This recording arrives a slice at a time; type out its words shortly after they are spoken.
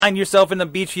Find yourself in the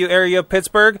Beachview area of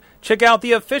Pittsburgh? Check out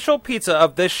the official pizza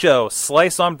of this show,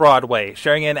 Slice on Broadway,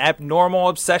 sharing an abnormal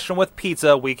obsession with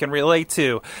pizza we can relate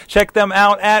to. Check them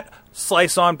out at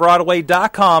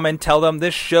sliceonbroadway.com and tell them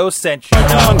this show sent you.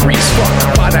 Hungry as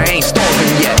fuck, but I ain't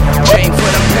starving yet. Chain for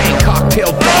the pain,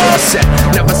 cocktail bar set.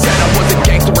 Never said I was a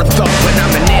gangster or thug, but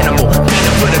I'm an animal.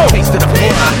 Peanut for the taste of the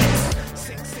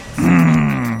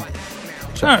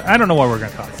blood. I don't know what we're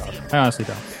going to talk about. I honestly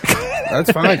don't.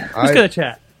 That's fine. Just gonna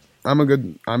chat.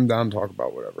 I'm down to talk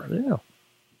about whatever. Yeah. I'm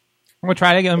gonna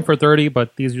try to get them for 30,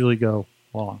 but these usually go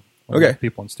long. Okay.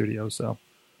 People in studios, so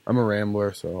I'm a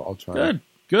rambler, so I'll try.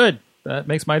 Good. That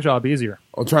makes my job easier.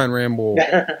 I'll try and ramble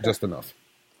just enough.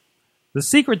 The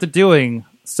secret to doing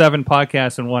 7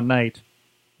 podcasts in one night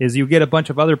is you get a bunch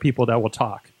of other people that will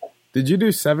talk. Did you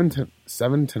do 7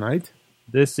 tonight?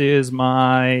 This is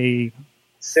my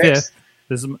 5th. This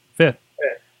is my 5th.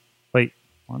 Wait,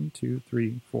 1, 2,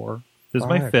 3, 4. This is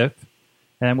my 5th,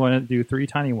 and I'm going to do 3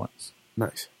 tiny ones.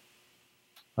 Nice.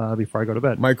 Before I go to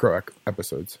bed. Micro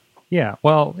episodes. Yeah,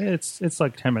 well, it's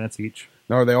like 10 minutes each.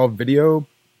 Now, are they all video?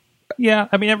 Yeah,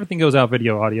 I mean, everything goes out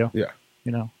video, audio. Yeah.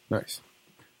 You know? Nice.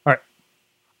 All right.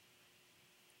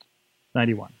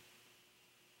 91.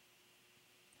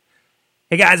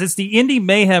 Hey guys, it's the Indy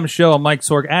Mayhem Show. I'm Mike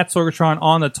Sorg at Sorgatron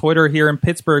on the Twitter here in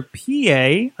Pittsburgh,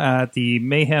 PA, at the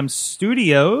Mayhem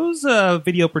Studios.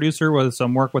 Video producer with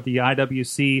some work with the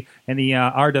IWC and the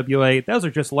RWA. Those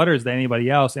are just letters to anybody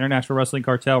else. International Wrestling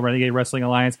Cartel, Renegade Wrestling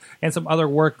Alliance, and some other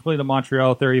work, including the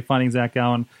Montreal Theory, funding Zach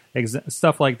Gowen,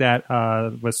 stuff like that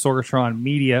with Sorgatron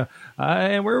Media.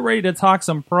 And we're ready to talk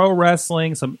some pro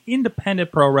wrestling, some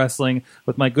independent pro wrestling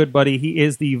with my good buddy. He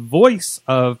is the voice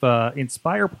of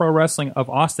Inspire Pro Wrestling of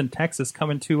Austin, Texas,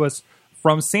 coming to us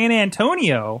from San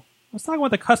Antonio. I was talking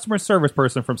with a customer service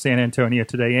person from San Antonio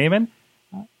today, Eamon.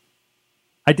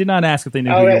 I did not ask if they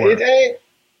knew who you were.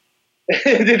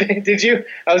 Did you?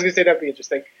 I was going to say that'd be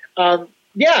interesting. I'm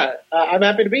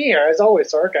happy to be here, as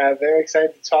always, Sork. I'm very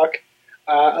excited to talk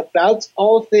about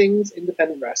all things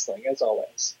independent wrestling, as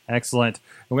always. Excellent.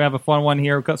 And we have a fun one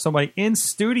here. We've got somebody in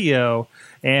studio,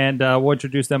 and we'll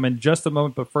introduce them in just a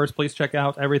moment. But first, please check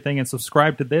out everything and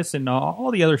subscribe to this and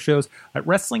all the other shows at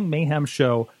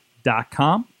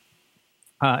WrestlingMayhemShow.com.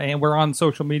 And we're on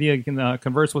social media. You can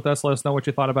converse with us. Let us know what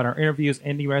you thought about our interviews,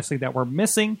 indie wrestling that we're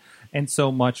missing, and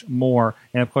so much more.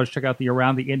 And, of course, check out the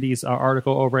Around the Indies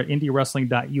article over at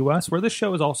indiewrestling.us, where this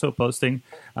show is also posting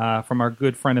from our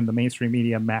good friend in the mainstream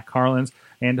media, Matt Carlins.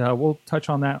 And we'll touch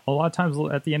on that a lot of times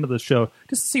at the end of the show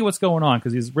just to see what's going on,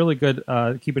 because he's really good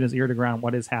keeping his ear to ground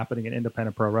what is happening in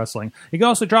independent pro wrestling. You can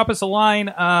also drop us a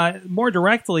line more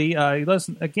directly. Let us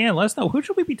know, who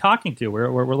should we be talking to?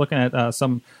 We're looking at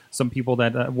some people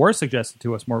that were suggested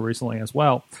to us more recently as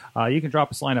well. You can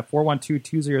drop us a line at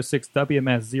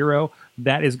 412-206-WMS0.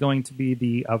 That is going to be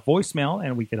the voicemail,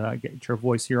 and we can get your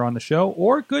voice here on the show,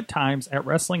 or good times at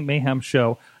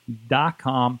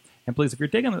WrestlingMayhemShow.com. And please, if you're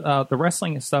digging the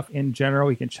wrestling stuff in general,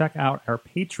 you can check out our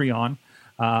Patreon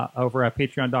over at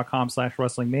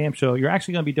patreon.com/WrestlingMayhemShow. You're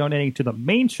actually going to be donating to the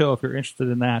main show if you're interested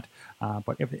in that.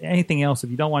 But if anything else,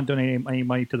 if you don't want to donate any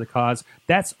money to the cause,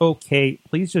 that's okay.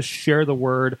 Please just share the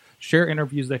word, share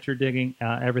interviews that you're digging,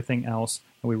 everything else,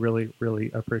 and we really,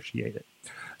 really appreciate it.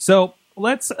 So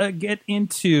let's get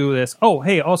into this. Oh,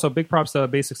 hey, also big props to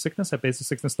Basic Sickness at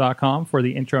basicsickness.com for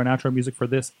the intro and outro music for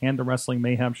this and the Wrestling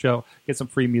Mayhem Show. Get some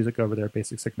free music over there at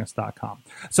basicsickness.com.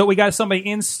 So we got somebody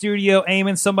in studio,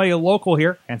 Eamon, somebody local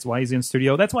here. That's why he's in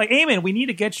studio. That's why, Eamon, we need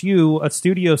to get you a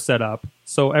studio set up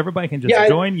so everybody can just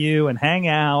join you and hang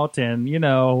out and, you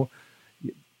know.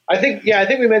 I think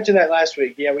we mentioned that last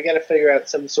week. Yeah, we got to figure out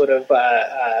some sort of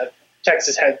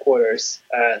Texas headquarters,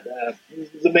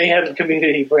 the Mayhem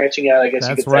community branching out, I guess you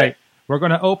could say. That's right. We're going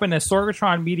to open a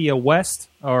Sorgatron Media West,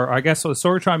 or I guess a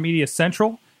Sorgatron Media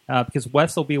Central, because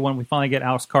West will be when we finally get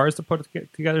Alex Cars to put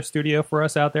together a studio for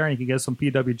us out there, and you can get some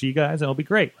PWG guys, and it'll be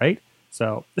great, right?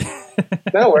 So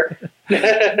that'll work.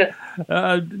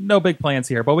 No big plans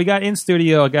here, but we got in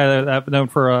studio a guy that I've known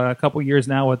for a couple years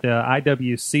now with the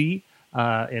IWC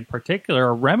in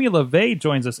particular. Remy Lavey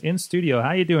joins us in studio.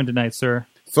 How you doing tonight, sir?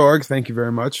 Sorg, thank you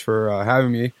very much for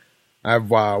having me. I've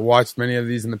watched many of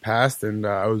these in the past, and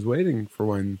I was waiting for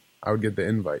when I would get the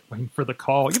invite. Waiting for the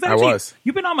call. You've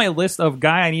been on my list of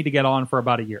guy I need to get on for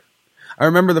about a year. I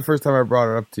remember the first time I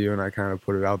brought it up to you, and I kind of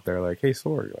put it out there like, hey,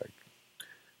 Sorg,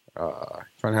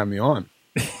 trying to have me on.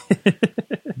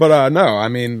 But no, I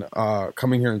mean,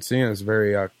 coming here and seeing it is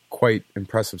very quite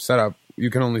impressive setup.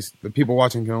 The people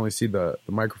watching can only see the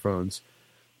microphones,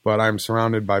 but I'm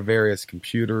surrounded by various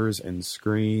computers and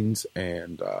screens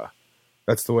and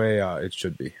that's the way it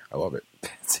should be. I love it.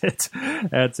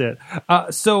 That's it.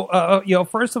 So,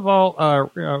 first of all,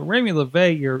 Remy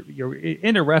Lavey, you're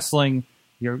into wrestling.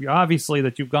 You're obviously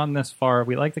that you've gone this far.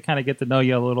 We like to kind of get to know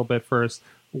you a little bit first.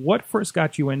 What first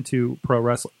got you into pro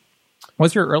wrestling?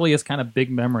 What's your earliest kind of big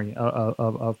memory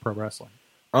of pro wrestling?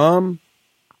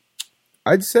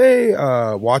 I'd say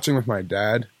watching with my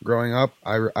dad growing up.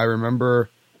 I remember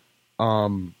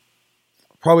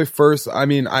probably first. I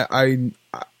mean,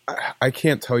 I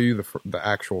can't tell you the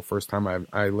actual first time.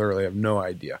 I literally have no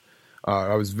idea.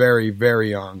 I was very,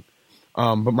 very young.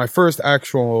 But my first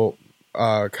actual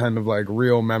kind of like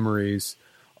real memories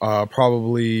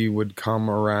probably would come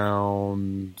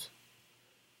around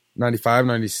 95,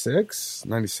 96,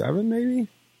 97 maybe.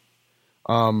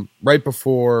 Right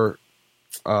before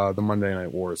the Monday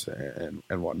Night Wars and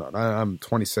whatnot. I'm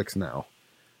 26 now.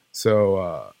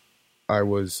 So I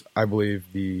was, I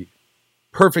believe, the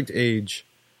perfect age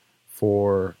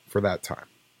for that time.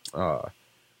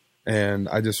 And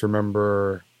I just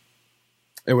remember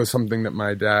it was something that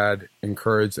my dad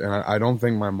encouraged, and I don't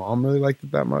think my mom really liked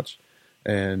it that much.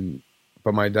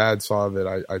 But my dad saw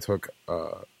that I took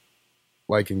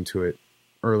liking to it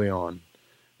early on,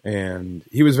 and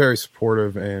he was very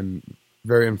supportive and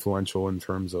very influential in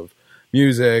terms of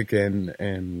music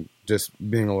and just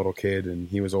being a little kid. And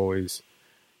he was always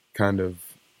kind of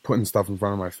putting stuff in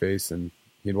front of my face, and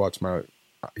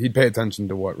he'd pay attention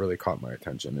to what really caught my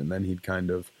attention, and then he'd kind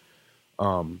of,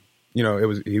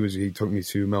 he took me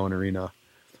to Mellon Arena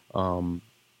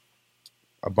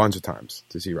a bunch of times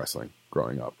to see wrestling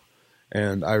growing up.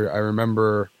 And I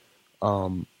remember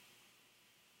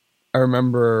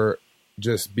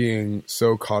just being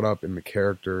so caught up in the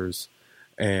characters,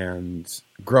 and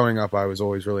growing up, I was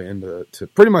always really into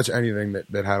pretty much anything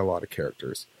that had a lot of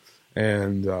characters,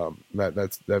 and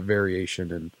that's that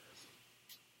variation. And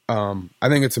I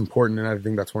think it's important, and I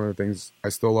think that's one of the things I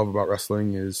still love about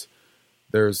wrestling is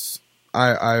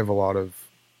I have a lot of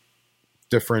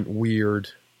different weird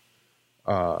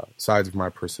sides of my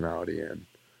personality, and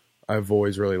I've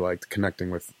always really liked connecting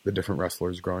with the different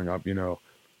wrestlers growing up,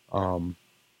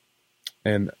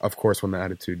 and of course when the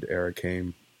Attitude Era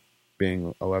came,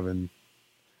 being 10, 11,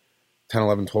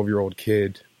 12-year-old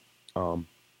kid,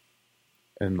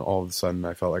 and all of a sudden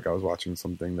I felt like I was watching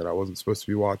something that I wasn't supposed to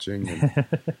be watching. And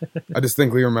I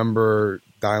distinctly remember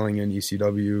dialing in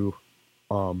ECW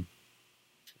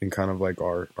in kind of like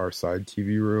our side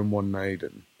TV room one night,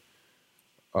 and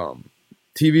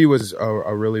TV was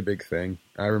a really big thing.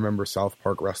 I remember South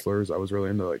Park wrestlers. I was really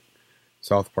into like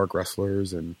South Park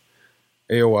wrestlers, and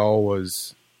the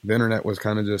internet was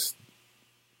kind of just,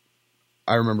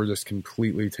 I remember just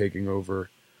completely taking over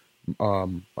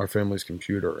our family's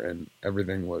computer, and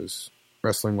everything was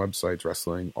wrestling websites,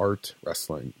 wrestling art,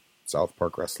 wrestling South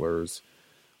Park wrestlers,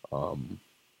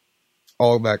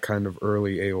 all that kind of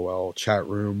early AOL chat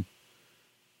room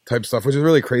type stuff, which is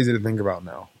really crazy to think about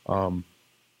now.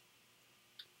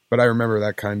 But I remember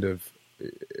that kind of,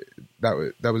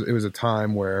 it was a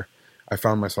time where I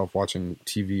found myself watching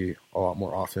TV a lot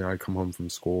more often. I'd come home from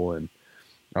school and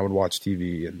I would watch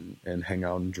TV and hang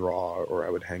out and draw, or I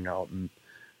would hang out and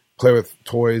play with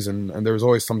toys, and there was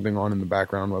always something on in the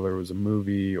background, whether it was a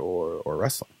movie or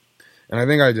wrestling. And I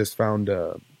think I just found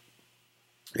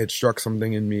it struck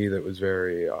something in me that was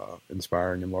very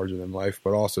inspiring and larger than life,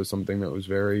 but also something that was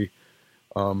very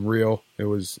real. It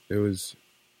was.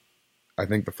 I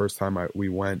think the first time we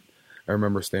went, I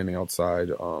remember standing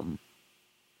outside of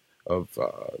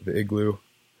the Igloo,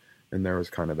 and there was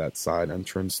kind of that side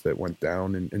entrance that went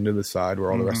down and into the side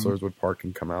where all the wrestlers would park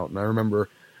and come out. And I remember,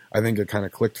 I think it kind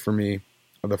of clicked for me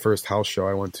the first house show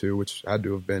I went to, which had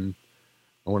to have been,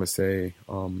 I want to say,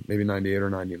 maybe 98 or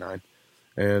 99.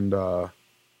 And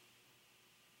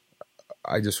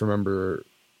I just remember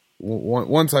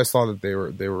once I saw that they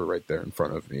were right there in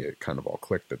front of me, it kind of all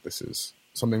clicked that this is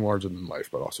something larger than life,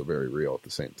 but also very real at the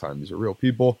same time. These are real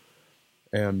people.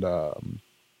 And I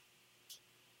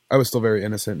was still very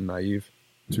innocent and naive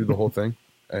to the whole thing,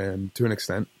 and to an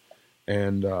extent.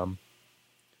 And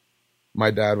my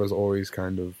dad was always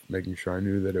kind of making sure I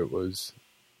knew that it was,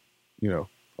 a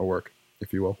work,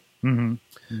 if you will. Mm-hmm.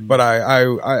 Mm-hmm. But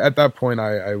I at that point,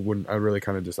 I really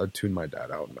kind of just, I'd tune my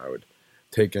dad out, and I would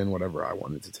take in whatever I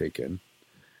wanted to take in.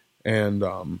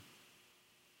 And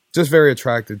just very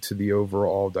attracted to the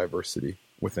overall diversity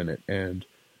within it. And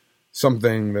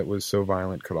something that was so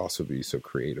violent could also be so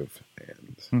creative.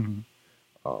 And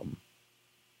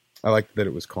I liked that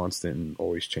it was constant and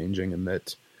always changing, and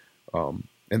that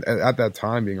and at that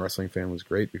time, being a wrestling fan was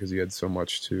great because you had so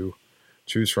much to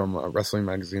choose from. Wrestling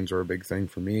magazines were a big thing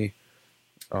for me.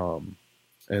 And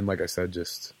like I said,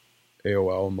 just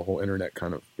AOL and the whole internet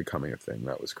kind of becoming a thing.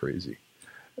 That was crazy.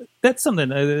 That's something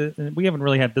we haven't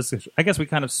really had this. I guess we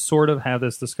kind of sort of have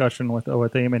this discussion with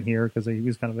Eamon here because he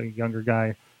was kind of a younger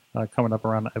guy coming up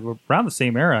around the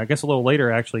same era. I guess a little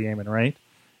later, actually, Eamon, right?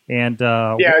 And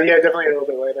yeah, definitely a little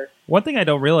bit later. One thing I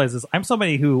don't realize is I'm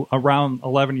somebody who around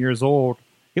 11 years old,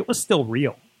 it was still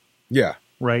real. Yeah.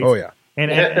 Right. Oh yeah.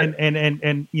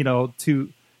 And you know, to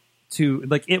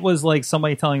like, it was like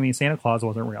somebody telling me Santa Claus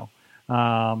wasn't real.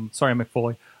 Sorry,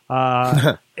 McFoley.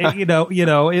 Like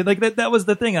that was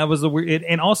the thing. I was the weird,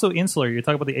 and also insular. You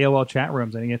talk about the AOL chat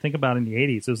rooms, and you think about in the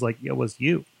 80s, it was like it was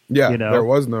you. Yeah, you know? There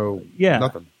was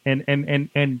nothing.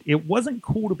 And it wasn't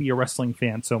cool to be a wrestling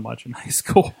fan so much in high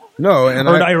school. No, and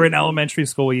or in elementary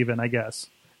school even, I guess.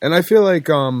 And I feel like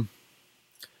I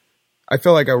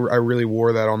really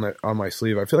wore that on my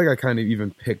sleeve. I feel like I kind of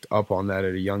even picked up on that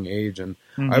at a young age, and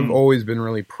I've always been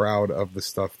really proud of the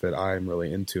stuff that I'm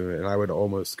really into, and I would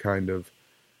almost kind of,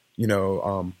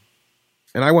 and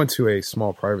I went to a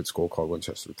small private school called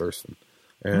Winchester Thurston,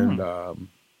 and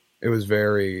it was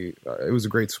it was a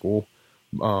great school,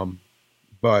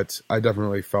 but I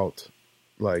definitely felt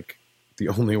like the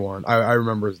only one. I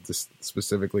remember just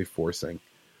specifically forcing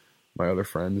my other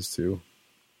friends to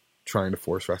trying to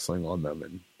force wrestling on them,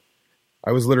 and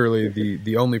I was literally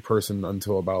the only person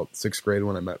until about 6th grade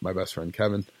when I met my best friend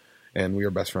Kevin, and we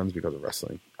were best friends because of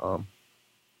wrestling.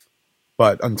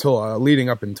 But until leading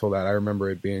up until that, I remember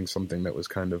it being something that was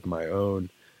kind of my own,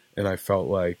 and I felt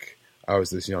like I was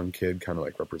this young kid kind of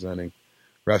like representing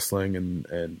wrestling,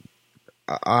 and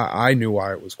I knew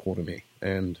why it was cool to me,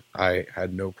 and I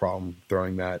had no problem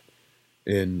throwing that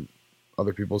in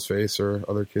other people's face or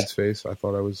other kids' face. I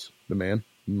thought I was the man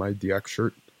in my DX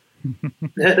shirt.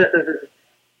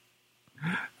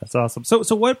 That's awesome. So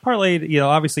what parlayed,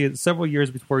 obviously it's several years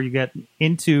before you get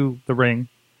into the ring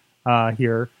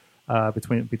here,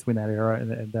 between that era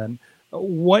and then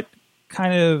what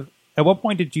kind of, at what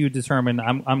point did you determine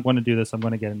I'm going to do this, I'm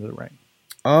going to get into the ring?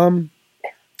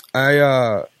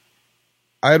 I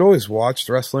had always watched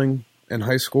wrestling in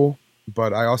high school,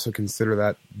 but I also consider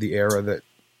that the era that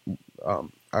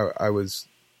I was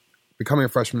becoming a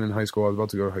freshman in high school. I was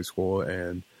about to go to high school,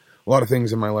 and a lot of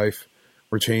things in my life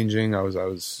were changing. I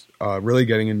was really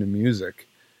getting into music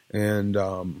and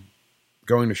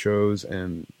going to shows,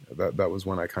 and that was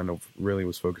when I kind of really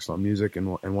was focused on music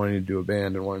and wanting to do a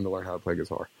band and wanting to learn how to play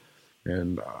guitar.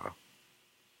 And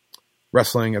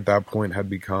wrestling at that point had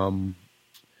become,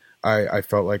 I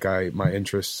felt like my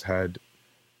interests had,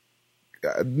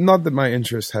 not that my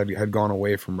interest had gone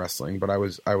away from wrestling, but there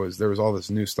was all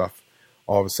this new stuff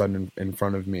all of a sudden in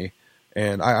front of me.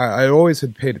 And I always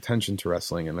had paid attention to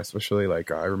wrestling, and especially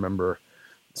like I remember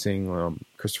seeing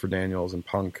Christopher Daniels and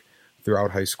Punk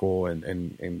throughout high school,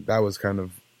 and that was kind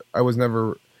of, I was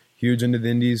never huge into the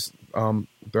indies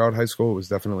throughout high school. It was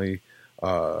definitely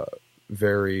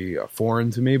very foreign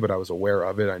to me, but I was aware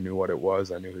of it. I knew what it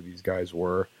was. I knew who these guys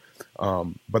were.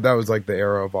 But that was like the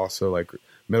era of also like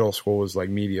middle school was like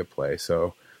media play.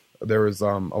 So there was a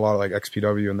lot of like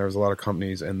XPW, and there was a lot of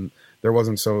companies, and there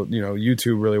wasn't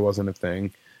YouTube really wasn't a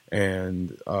thing.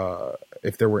 And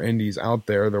if there were indies out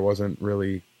there, there wasn't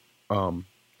really,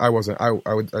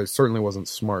 I certainly wasn't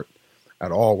smart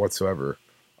at all whatsoever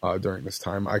during this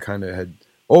time. I kind of had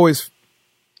always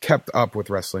kept up with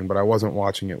wrestling, but I wasn't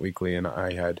watching it weekly, and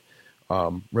I had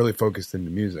really focused into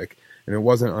music. And it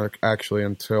wasn't actually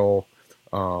until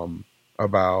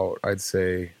about, I'd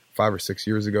say, 5 or 6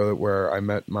 years ago where I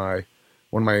met one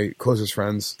of my closest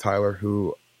friends, Tyler,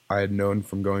 who I had known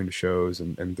from going to shows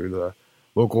and through the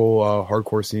local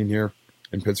hardcore scene here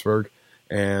in Pittsburgh.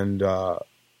 And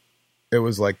it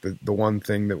was like the one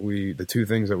thing the two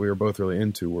things that we were both really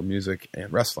into were music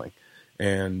and wrestling.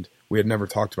 And we had never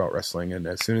talked about wrestling. And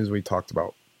as soon as we talked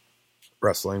about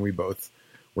wrestling, we both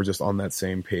were just on that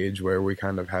same page where we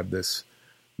kind of had this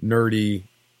nerdy,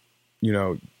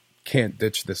 can't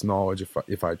ditch this knowledge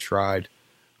if I tried.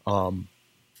 And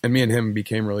me and him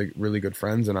became really, really good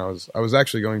friends. And I was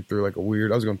actually going through a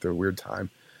weird time.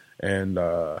 And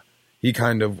he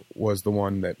kind of was the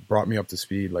one that brought me up to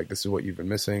speed. Like, this is what you've been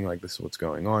missing. Like, this is what's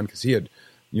going on. Cause he had,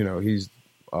 he's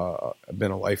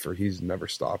been a lifer. He's never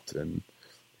stopped. And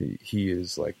he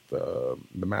is like the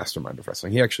mastermind of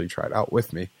wrestling. He actually tried out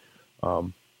with me.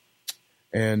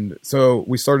 And so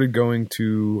we started going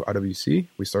to IWC,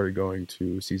 we started going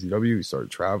to CZW, we started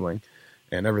traveling,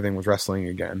 and everything was wrestling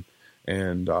again.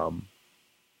 And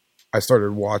I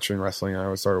started watching wrestling,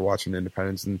 I started watching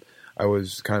independence, and I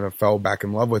was kind of fell back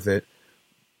in love with it.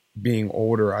 Being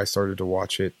older, I started to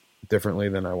watch it differently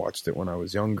than I watched it when I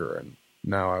was younger. And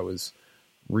now I was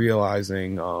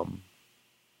realizing, I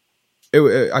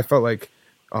felt like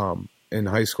in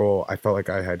high school, I felt like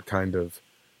I had kind of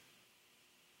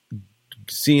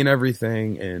seen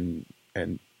everything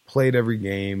and played every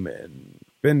game and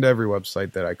been to every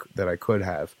website that I could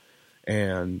have,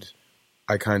 and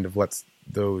I kind of let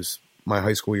my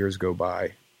high school years go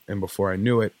by, and before I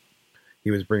knew it, he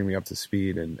was bringing me up to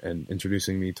speed and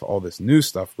introducing me to all this new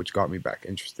stuff, which got me back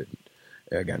interested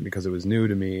again because it was new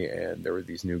to me, and there were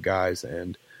these new guys,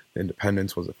 and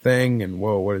independence was a thing, and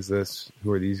whoa, what is this?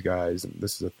 Who are these guys? And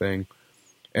this is a thing.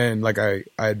 And like I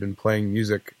had been playing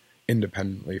music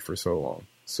independently for so long,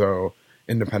 so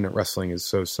independent wrestling is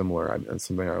so similar. That's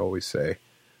something I always say.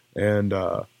 And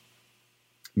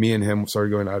me and him started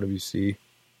going to IWC,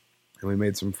 and we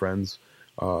made some friends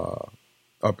up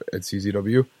at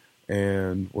CZW,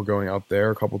 and we're going out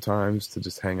there a couple times to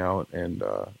just hang out and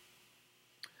a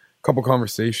couple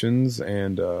conversations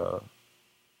and a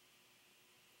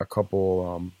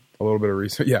little bit of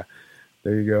research. Yeah,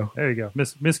 there you go. There you go.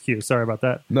 Miscue. Sorry about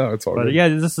that. No, it's all good. But yeah,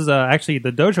 this is actually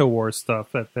the Dojo Wars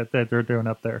stuff that they're doing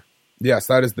up there. Yes,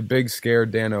 that is the Big Scare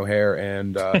Dan O'Hare,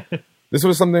 and this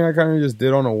was something I kind of just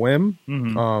did on a whim.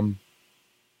 Mm-hmm.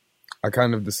 I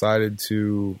kind of decided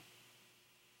to.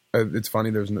 It's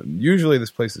funny. Usually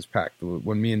this place is packed.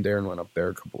 When me and Darren went up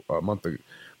there a month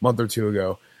or two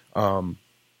ago,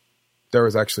 there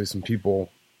was actually some people,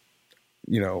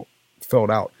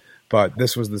 filled out. But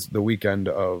this was the weekend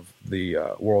of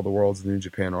the World of Worlds, the New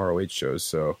Japan ROH shows.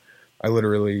 So I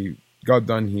literally got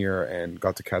done here and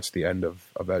got to catch the end of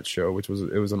that show, it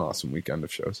was an awesome weekend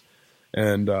of shows.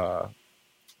 And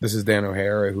this is Dan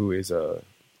O'Hare, who is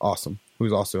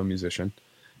who's also a musician.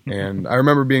 And I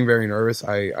remember being very nervous.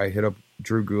 I hit up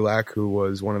Drew Gulak, who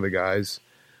was one of the guys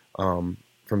from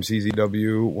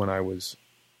CZW when I was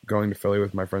going to Philly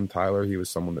with my friend Tyler. He was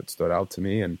someone that stood out to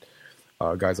me, and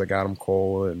guys like Adam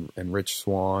Cole and Rich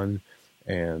Swann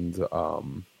and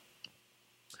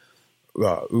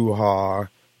Uha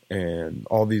and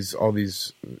all these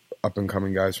up and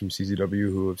coming guys from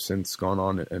CZW who have since gone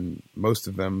on, and most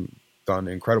of them done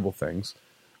incredible things,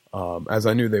 as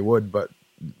I knew they would. But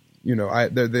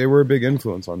they were a big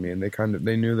influence on me, and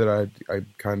they knew that I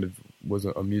kind of was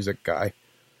a music guy,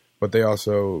 but they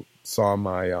also saw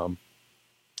my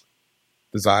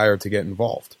desire to get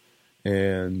involved.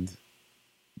 And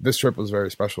this trip was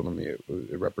very special to me.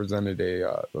 It represented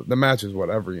the match is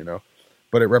whatever,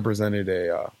 but it represented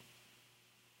a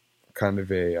kind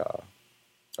of a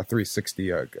 360,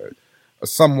 a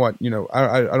somewhat,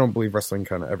 I don't believe wrestling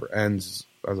kind of ever ends,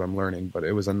 as I'm learning, but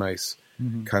it was a nice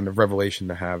kind of revelation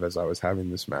to have as I was having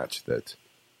this match, that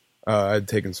I'd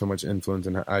taken so much influence,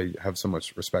 and I have so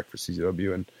much respect for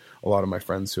CZW and a lot of my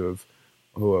friends who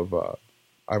have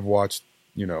I've watched,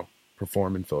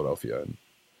 perform in Philadelphia. And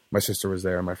my sister was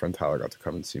there, and my friend Tyler got to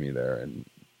come and see me there, and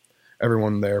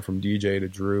everyone there from DJ to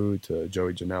Drew to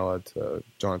Joey Janela to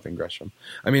Jonathan Gresham.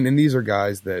 I mean, and these are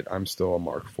guys that I'm still a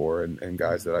mark for, and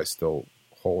guys that I still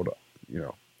hold,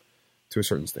 to a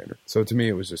certain standard. So to me,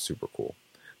 it was just super cool.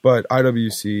 But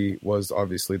IWC was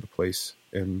obviously the place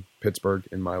in Pittsburgh,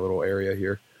 in my little area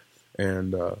here.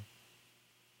 And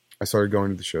I started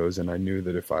going to the shows, and I knew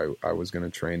that if I was going to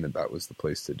train, that was the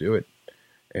place to do it.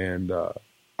 And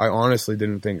I honestly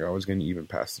didn't think I was going to even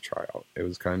pass the tryout. It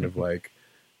was kind of like,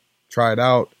 try it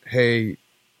out. Hey,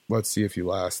 let's see if you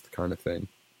last, kind of thing.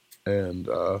 And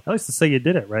at least to say you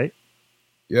did it, right?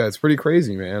 Yeah, it's pretty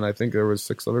crazy, man. I think there was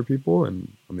 6 other people,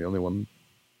 and I'm the only one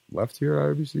left here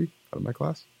at IWC out of my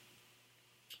class.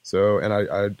 So, and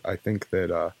I think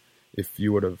that if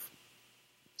you would have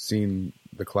seen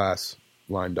the class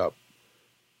lined up,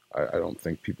 I don't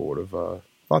think people would have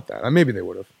thought that. Maybe they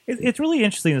would have. It's really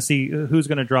interesting to see who's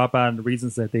going to drop out and the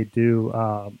reasons that they do.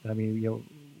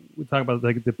 We talk about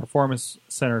the Performance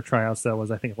Center tryouts that was,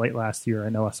 I think, late last year. I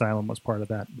know Asylum was part of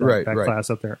that class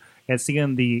up there. And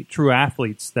seeing the true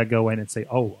athletes that go in and say,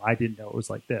 "Oh, I didn't know it was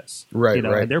like this." Right,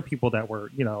 right. And they're people that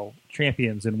were,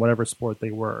 champions in whatever sport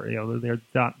they were. They're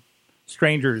not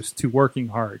strangers to working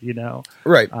hard.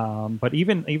 Right. But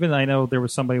even I know there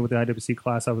was somebody with the IWC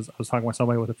class. I was talking with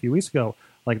somebody with a few weeks ago.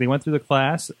 Like, they went through the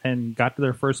class and got to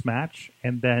their first match,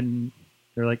 and then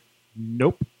they're like,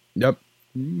 "Nope." Yep.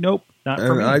 Nope, not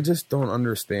for me. I just don't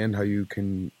understand how you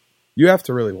can. You have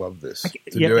to really love this to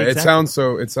do it.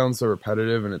 Exactly. It sounds so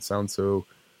repetitive, and it sounds so,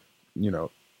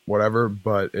 whatever.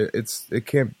 But it's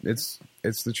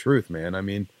the truth, man. I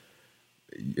mean,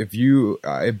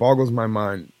 it boggles my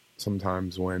mind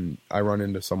sometimes when I run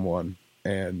into someone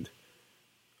and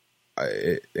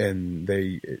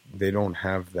they don't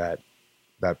have that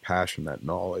passion, that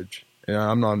knowledge. And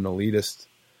I'm not an elitist.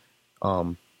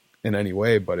 In any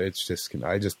way, but it's just,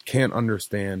 I just can't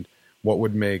understand what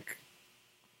would make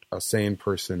a sane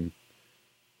person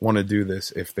want to do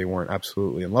this if they weren't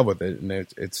absolutely in love with it. And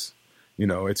it's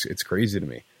crazy to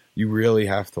me. You really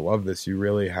have to love this. You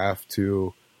really have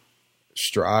to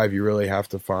strive. You really have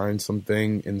to find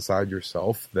something inside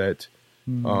yourself that,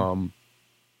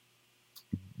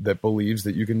 that believes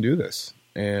that you can do this.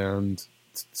 And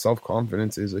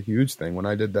self-confidence is a huge thing. When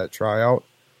I did that tryout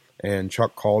and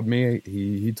Chuck called me,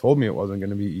 he told me it wasn't going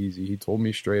to be easy. He told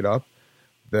me straight up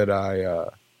that I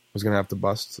was going to have to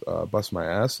bust my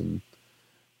ass. And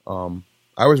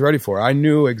I was ready for it. I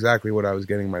knew exactly what I was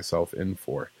getting myself in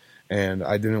for. And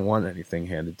I didn't want anything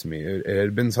handed to me. It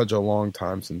had been such a long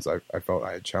time since I felt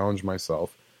I had challenged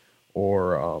myself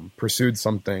or pursued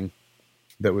something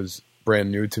that was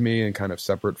brand new to me and kind of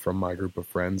separate from my group of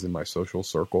friends in my social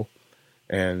circle.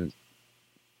 And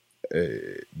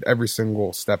every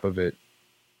single step of it,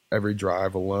 every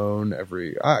drive alone,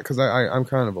 because I'm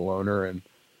kind of a loner, and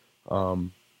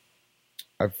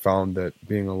I've found that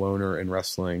being a loner in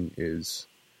wrestling it's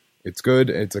good.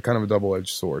 It's a kind of a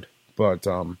double-edged sword, but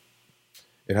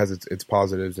it has its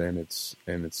positives and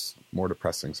its more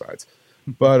depressing sides.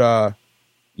 But I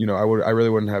really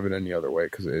wouldn't have it any other way,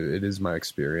 because it is my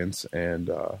experience, and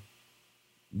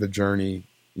the journey.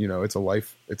 It's a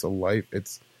life.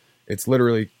 It's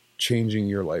literally changing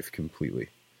your life completely,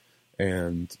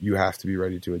 and you have to be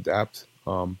ready to adapt.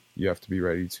 You have to be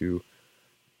ready to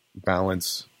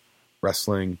balance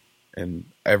wrestling and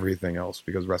everything else,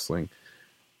 because wrestling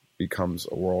becomes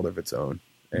a world of its own,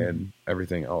 and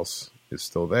everything else is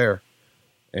still there.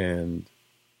 And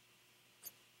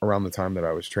around the time that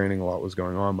I was training, a lot was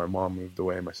going on. My mom moved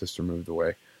away, my sister moved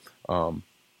away.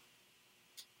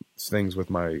 Things with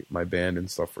my band and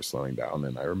stuff were slowing down,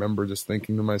 and I remember just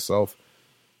thinking to myself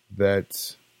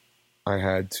that I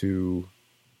had to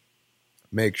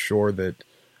make sure that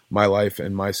my life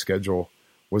and my schedule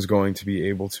was going to be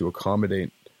able to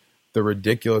accommodate the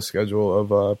ridiculous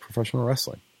schedule of professional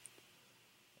wrestling.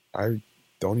 I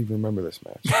don't even remember this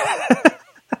match.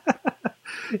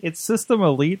 It's System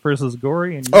Elite versus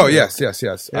Gory. And yes. Yeah.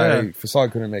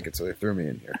 Facade couldn't make it, so they threw me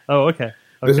in here. Oh, okay.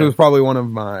 This was probably one of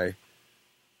my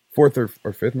fourth or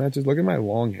fifth matches. Look at my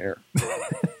long hair.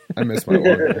 I miss my long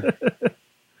hair.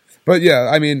 But yeah,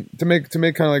 I mean, to make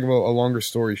kind of like a longer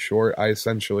story short, I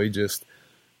essentially just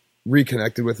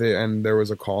reconnected with it, and there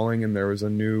was a calling, and there was a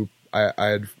new. I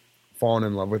had fallen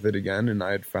in love with it again, and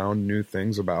I had found new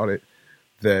things about it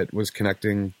that was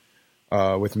connecting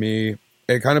with me.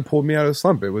 It kind of pulled me out of the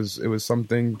slump. It was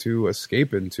something to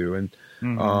escape into, and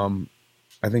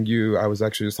I think I was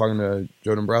actually just talking to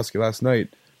Joe Dombrowski last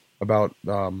night about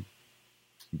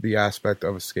the aspect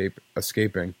of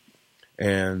escaping,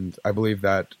 and I believe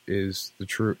that is the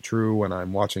true when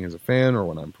I'm watching as a fan or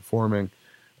when I'm performing.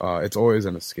 It's always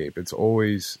an escape. It's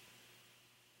always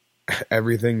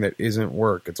everything that isn't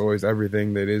work. It's always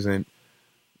everything that isn't,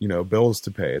 bills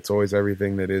to pay. It's always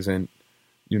everything that isn't,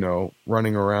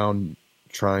 running around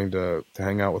trying to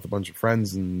hang out with a bunch of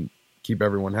friends and keep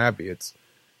everyone happy. It's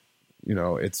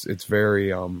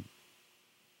very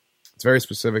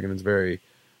specific, and it's very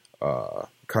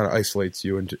kind of isolates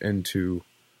you into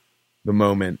the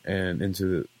moment and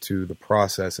into the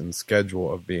process and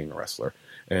schedule of being a wrestler.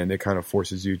 And it kind of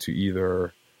forces you to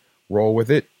either roll with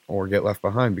it or get left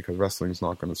behind, because wrestling's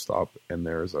not going to stop. And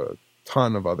there's a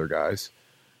ton of other guys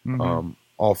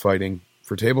all fighting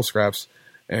for table scraps.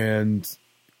 And,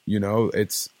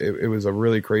 it was a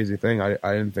really crazy thing. I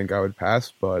didn't think I would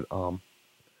pass, but I'm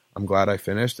glad I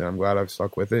finished, and I'm glad I've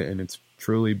stuck with it. And it's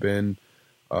truly been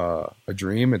a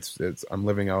dream. I'm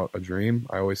living out a dream.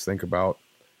 I always think about,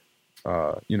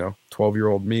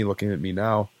 12-year-old me looking at me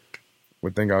now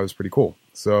would think I was pretty cool.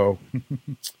 So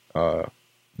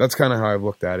that's kind of how I've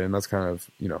looked at it, and that's kind of,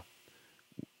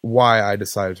 why I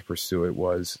decided to pursue it.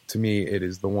 Was, to me, it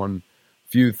is one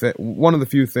of the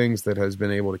few things that has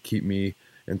been able to keep me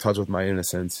in touch with my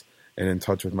innocence and in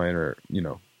touch with my inner,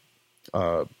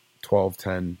 12,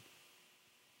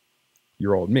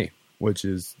 10-year-old me, which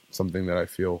is something that I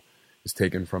feel is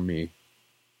taken from me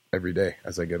every day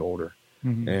as I get older.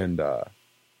 And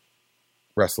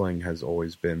wrestling has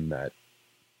always been that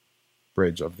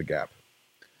bridge of the gap.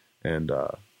 And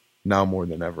now more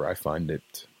than ever, I find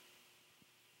it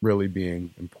really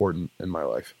being important in my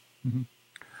life.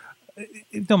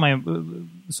 Don't mind.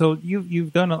 So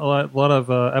you've done a lot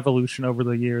of evolution over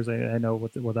the years. I know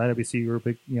with IWC you were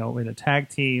big, in a tag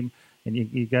team, and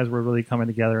you guys were really coming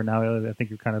together. Now I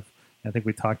think I think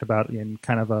we talked about in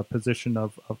kind of a position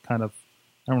of kind of,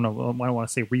 I don't know, I don't want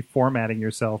to say reformatting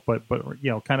yourself, but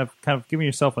kind of giving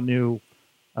yourself a new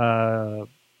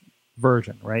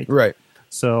version, right? Right.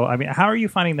 So, I mean, how are you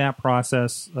finding that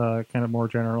process, kind of more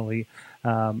generally?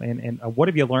 And what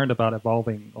have you learned about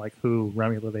evolving, like who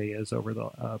Remy Lavey is over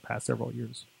the past several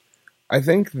years? I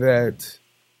think that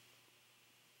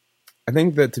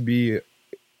to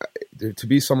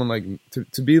be someone like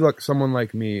someone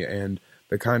like me, and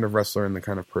the kind of wrestler and the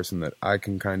kind of person that I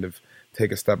can kind of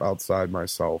take a step outside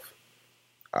myself,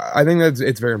 I think that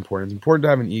it's very important. It's important to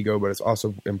have an ego, but it's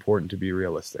also important to be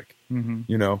realistic.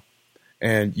 You know,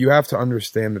 and you have to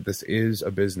understand that this is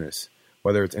a business,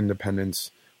 whether it's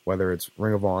independence, whether it's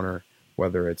Ring of Honor,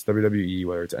 whether it's WWE,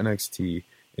 whether it's NXT.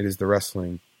 It is the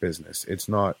wrestling business. It's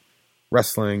not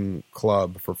wrestling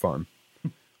club for fun.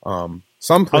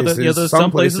 Some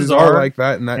places are like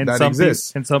that, and that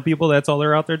exists. And some people, that's all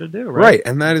they're out there to do, right? Right,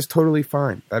 and that is totally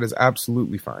fine. That is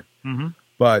absolutely fine.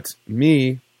 But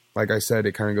me, like I said,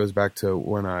 it kind of goes back to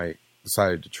when I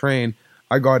decided to train.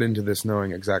 I got into this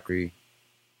knowing exactly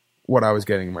what I was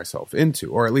getting myself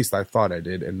into, or at least I thought I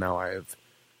did, and now I have.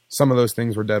 Some of those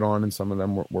things were dead on, and some of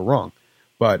them were wrong.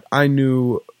 But I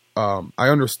knew, I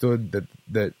understood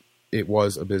that it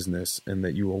was a business, and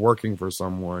that you were working for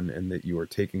someone, and that you were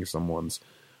taking someone's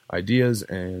ideas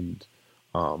and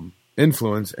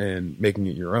influence and making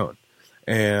it your own.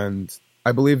 And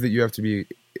I believe that you have to be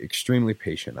extremely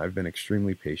patient. I've been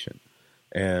extremely patient,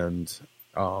 and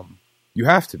you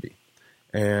have to be.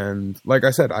 And like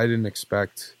I said, I didn't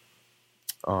expect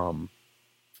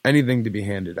anything to be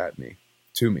handed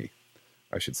to me,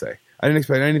 I should say. I didn't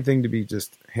expect anything to be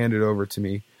just handed over to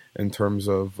me in terms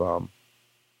of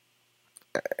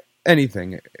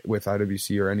anything with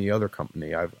IWC or any other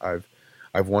company.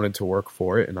 I've wanted to work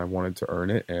for it, and I wanted to earn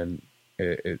it, and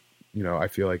it you know, I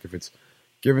feel like if it's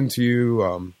given to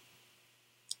you,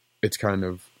 it's kind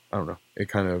of, I don't know, it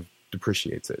kind of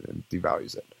depreciates it and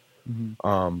devalues it.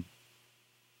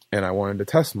 And I wanted to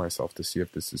test myself to see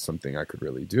if this is something I could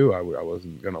really do. I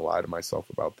wasn't going to lie to myself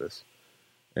about this.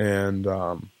 And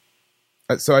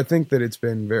so I think that it's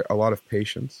been a lot of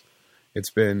patience. It's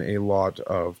been a lot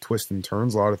of twists and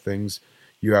turns, a lot of things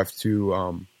you have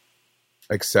to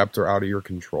accept are out of your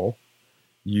control.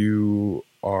 You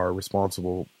are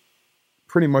responsible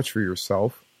pretty much for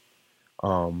yourself.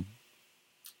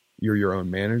 You're your own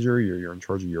manager. You're in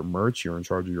charge of your merch. You're in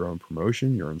charge of your own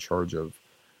promotion. You're in charge of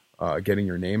getting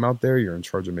your name out there. You're in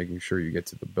charge of making sure you get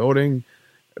to the building.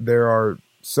 There are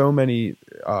so many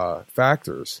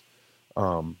factors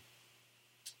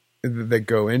that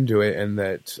go into it, and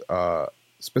that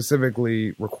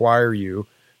specifically require you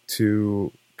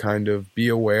to kind of be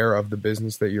aware of the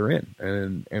business that you're in.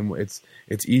 And it's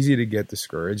easy to get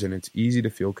discouraged, and it's easy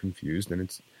to feel confused, and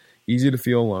it's easy to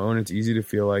feel alone. It's easy to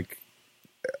feel like,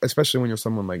 especially when you're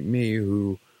someone like me,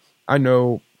 who I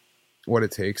know what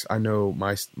it takes. I know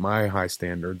my high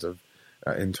standards of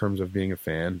in terms of being a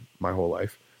fan my whole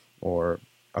life, or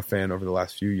a fan over the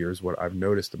last few years, what I've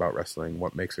noticed about wrestling,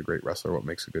 what makes a great wrestler, what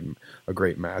makes a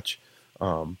great match.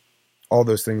 All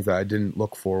those things that I didn't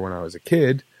look for when I was a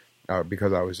kid,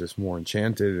 because I was just more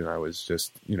enchanted, and I was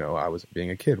just, I was being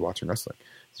a kid watching wrestling.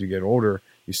 As you get older,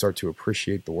 you start to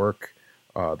appreciate the work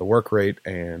rate,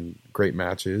 and great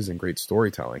matches and great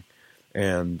storytelling.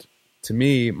 And to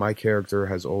me, my character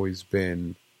has always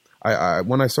been,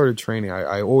 when I started training,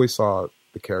 I always saw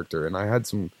the character, and I had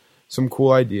some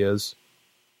cool ideas.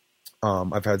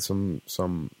 I've had some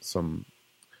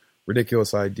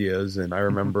ridiculous ideas, and I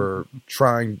remember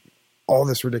trying all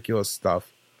this ridiculous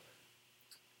stuff.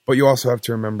 But you also have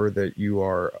to remember that you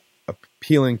are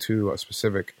appealing to a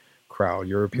specific crowd.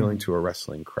 You're appealing to a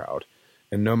wrestling crowd.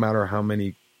 And no matter how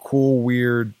many cool,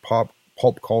 weird pulp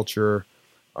culture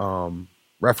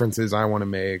references I want to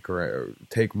make, or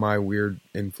take my weird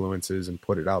influences and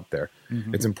put it out there,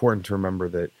 it's important to remember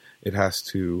that it has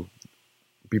to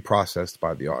be processed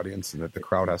by the audience, and that the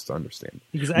crowd has to understand.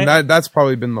 And that's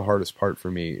probably been the hardest part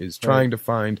for me, is trying to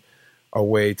find a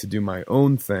way to do my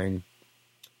own thing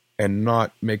and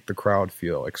not make the crowd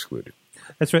feel excluded.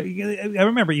 That's right. I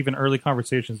remember even early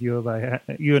conversations you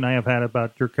and I have had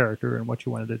about your character and what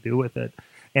you wanted to do with it.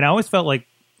 And I always felt like,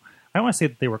 I don't want to say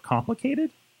that they were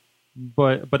complicated,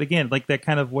 but again, like that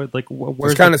kind of where's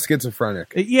it's kind of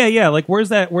schizophrenic. Yeah. Like where's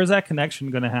that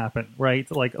connection going to happen, right?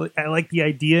 Like I like the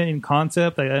idea in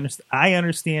concept. I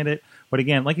understand it, but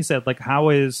again, like you said, like how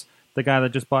is the guy that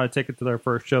just bought a ticket to their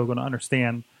first show going to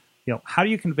understand? How do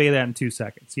you convey that in 2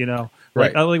 seconds?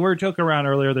 Like we were joking around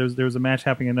earlier. There's a match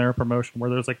happening in their promotion where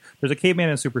there's a caveman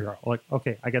and a superhero. Like,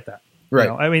 okay, I get that. Right.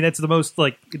 I mean, that's the most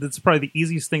that's probably the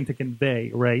easiest thing to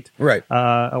convey, right? Right.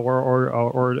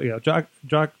 Or Jock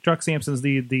Sampson's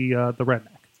the redneck.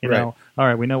 Right. All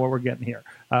right, we know what we're getting here.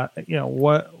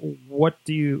 What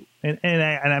do you and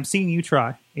I'm seeing you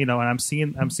try. And I'm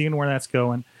seeing where that's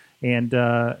going, and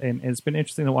it's been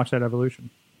interesting to watch that evolution.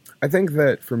 I think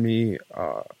that for me,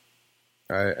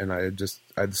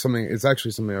 it's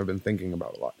actually something I've been thinking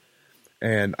about a lot.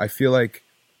 And I feel like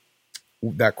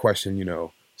that question,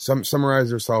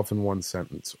 summarize yourself in one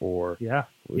sentence, or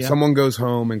someone goes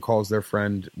home and calls their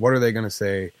friend, what are they going to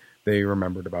say they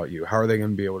remembered about you? How are they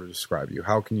going to be able to describe you?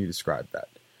 How can you describe that?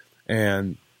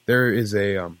 And there is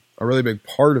a really big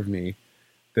part of me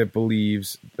that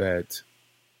believes that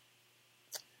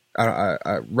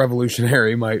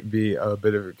revolutionary might be a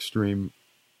bit of extreme,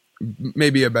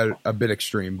 maybe a bit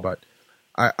extreme, but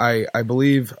I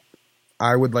believe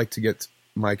I would like to get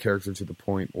my character to the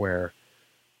point where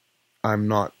I'm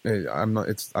not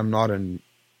an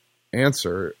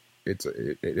answer. It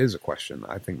is a question.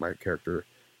 I think my character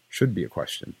should be a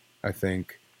question. I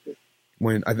think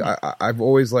when I've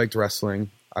always liked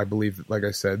wrestling. I believe that, like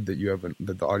I said, that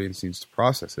that the audience needs to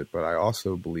process it. But I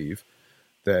also believe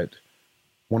that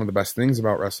one of the best things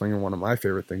about wrestling, and one of my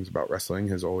favorite things about wrestling,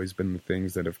 has always been the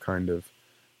things that have kind of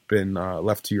been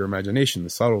left to your imagination, the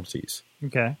subtleties.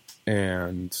 Okay.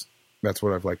 And that's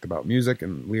what I've liked about music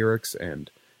and lyrics and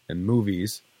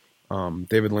movies.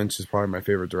 David Lynch is probably my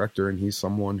favorite director, and he's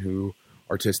someone who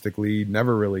artistically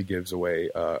never really gives away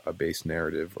a base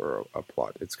narrative or a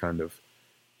plot. It's kind of,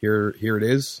 here it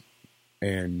is,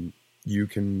 and you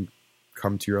can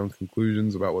come to your own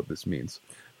conclusions about what this means.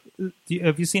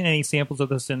 Have you seen any samples of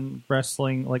this in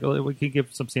wrestling? Like, we could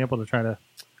give some sample to try to...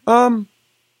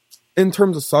 In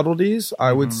terms of subtleties,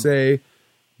 I would say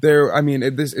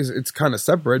it's kind of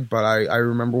separate, but I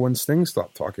remember when Sting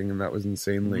stopped talking, and that was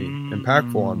insanely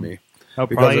impactful on me. Oh,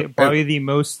 probably the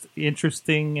most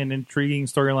interesting and intriguing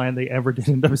storyline they ever did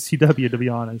in WCW, to be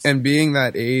honest. And being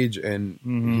that age, and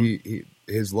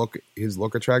his look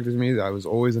attracted me. I was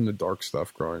always into dark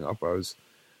stuff growing up. I was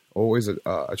always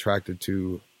attracted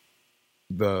to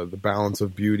the balance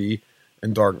of beauty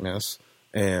and darkness,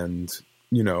 and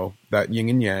that yin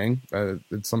and yang.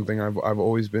 It's something I've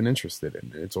always been interested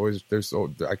in. It's always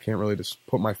I can't really just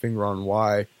put my finger on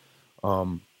why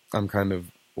I'm kind of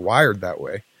wired that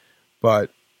way.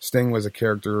 But Sting was a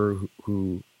character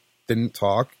who didn't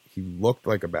talk. He looked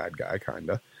like a bad guy,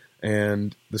 kinda.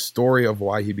 And the story of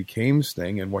why he became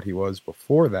Sting and what he was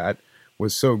before that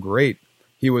was so great.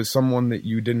 He was someone that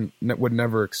you would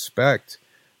never expect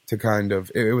to kind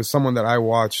of... It was someone that I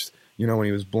watched, when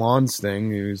he was blonde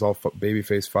Sting. He was all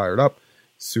babyface, fired up,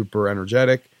 super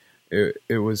energetic.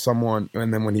 It was someone...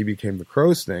 And then when he became the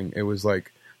Crow Sting, it was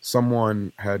like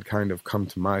someone had kind of come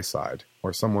to my side,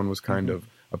 or someone was kind of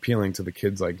appealing to the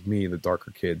kids like me, the darker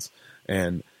kids.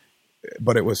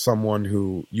 But it was someone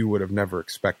who you would have never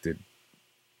expected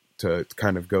to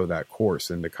kind of go that course,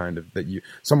 and to kind of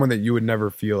someone that you would never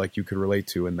feel like you could relate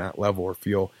to in that level, or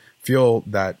feel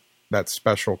that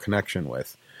special connection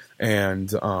with.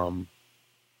 And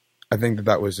I think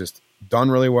that was just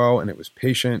done really well, and it was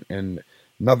patient, and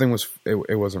nothing was,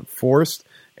 it wasn't forced,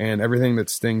 and everything that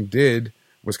Sting did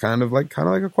was kind of like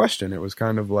a question. It was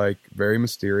kind of like very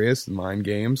mysterious, mind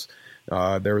games.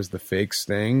 There was the fake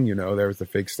Sting, there was the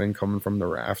fake Sting coming from the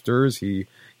rafters. He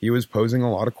was posing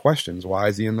a lot of questions. Why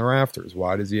is he in the rafters?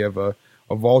 Why does he have a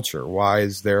vulture? Why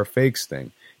is there a fake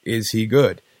Sting? Is he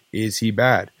good? Is he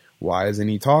bad? Why isn't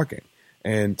he talking?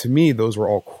 And to me, those were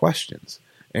all questions.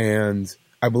 And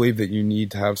I believe that you need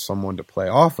to have someone to play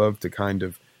off of to kind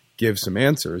of give some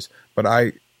answers. But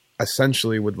I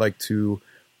essentially would like to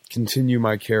continue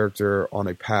my character on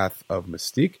a path of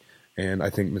mystique, and I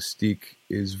think mystique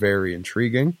is very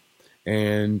intriguing,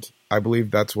 and I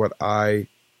believe that's what I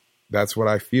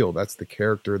feel. That's the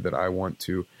character that I want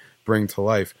to bring to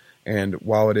life. And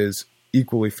while it is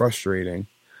equally frustrating,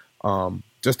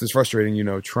 just as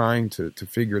frustrating, trying to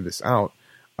figure this out,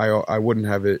 I wouldn't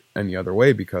have it any other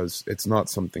way, because it's not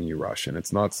something you rush, and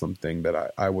it's not something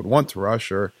that I would want to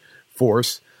rush or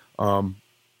force.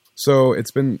 So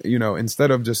it's been,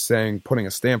 instead of just putting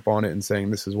a stamp on it and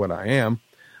saying, this is what I am,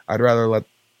 I'd rather let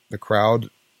the crowd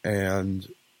and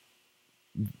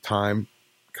time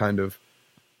kind of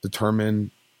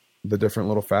determine the different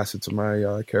little facets of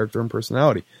my character and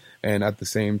personality. And at the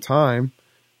same time,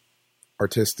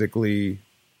 artistically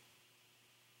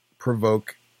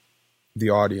provoke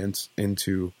the audience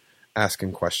into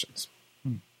asking questions.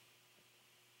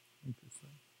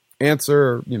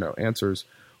 Answers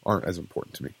aren't as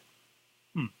important to me.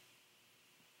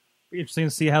 Interesting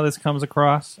to see how this comes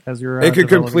across as you're. It could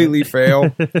completely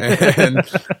fail, and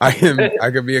I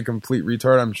could be a complete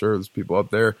retard. I'm sure there's people up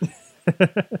there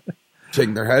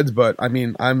shaking their heads, but I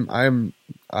mean, I'm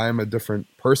a different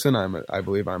person. I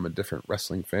believe I'm a different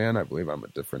wrestling fan. I believe I'm a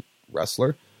different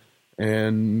wrestler,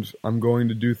 and I'm going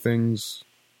to do things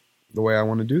the way I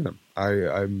want to do them.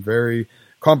 I'm very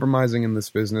compromising in this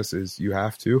business. You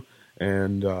have to.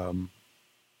 And,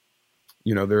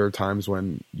 there are times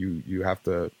when you have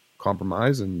to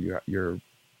compromise and you're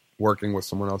working with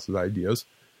someone else's ideas.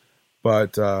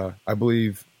 But I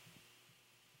believe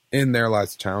in there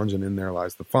lies the challenge, and in there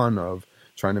lies the fun of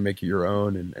trying to make it your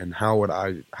own. And how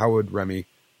would Remy,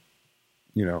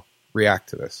 react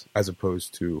to this, as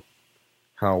opposed to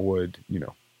how would,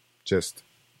 just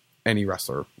any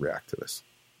wrestler react to this?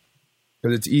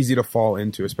 Because it's easy to fall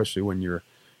into, especially when you're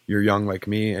young like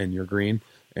me and you're green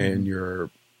and you're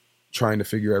trying to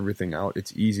figure everything out.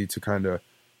 It's easy to kind of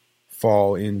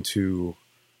fall into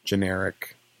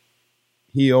generic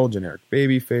heel, generic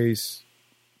babyface,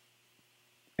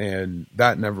 and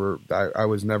I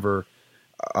was never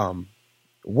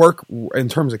work in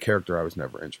terms of character. I was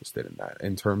never interested in that.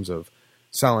 In terms of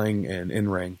selling and in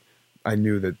ring, I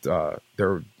knew that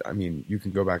you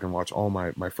can go back and watch all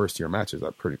my first year matches.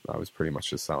 I was pretty much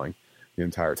just selling the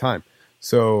entire time.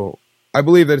 So I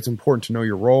believe that it's important to know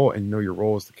your role and know your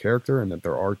role as the character, and that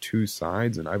there are two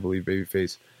sides. And I believe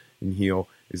babyface and heel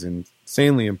is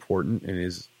insanely important, and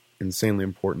is insanely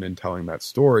important in telling that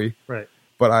story. Right.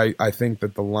 But I think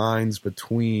that the lines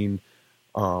between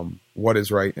what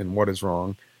is right and what is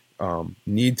wrong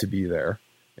need to be there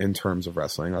in terms of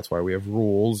wrestling. That's why we have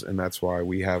rules, and that's why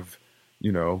we have,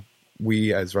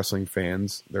 we as wrestling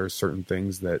fans, there are certain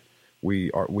things that we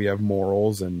have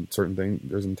morals, and certain things,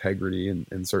 there's integrity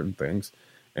in certain things,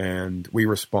 and we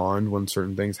respond when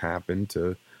certain things happen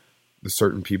to the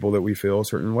certain people that we feel a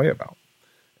certain way about.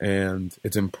 And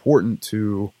it's important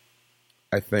to,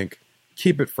 I think,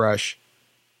 keep it fresh,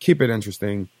 keep it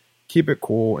interesting, keep it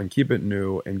cool, and keep it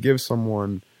new, and give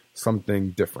someone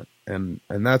something different. And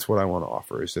that's what I want to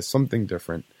offer, is just something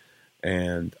different.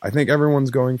 And I think everyone's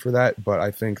going for that, but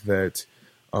I think that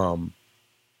I'm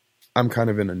kind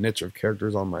of in a niche of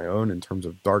characters on my own in terms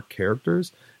of dark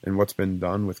characters and what's been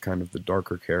done with kind of the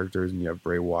darker characters. And you have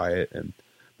Bray Wyatt and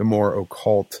the more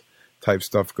occult type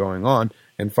stuff going on.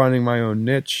 And finding my own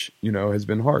niche, has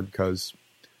been hard, because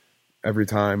every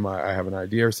time I have an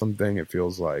idea or something, it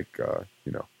feels like,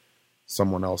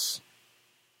 someone else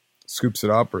scoops it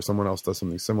up, or someone else does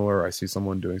something similar. I see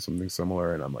someone doing something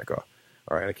similar, and I'm like, oh,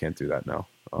 all right, I can't do that now.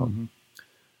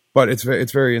 But it's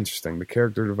very interesting. The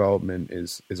character development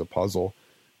is a puzzle.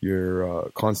 You're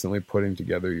constantly putting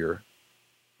together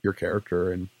your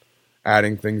character and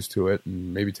adding things to it,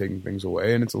 and maybe taking things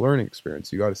away, and it's a learning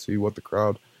experience. You got to see what the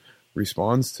crowd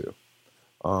responds to.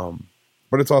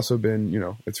 But it's also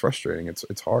been, it's frustrating.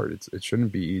 It's hard. It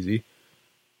shouldn't be easy.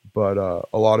 But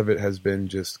a lot of it has been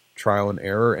just trial and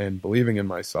error, and believing in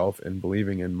myself, and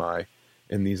believing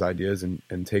in these ideas,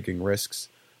 and taking risks.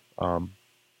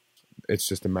 It's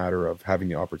just a matter of having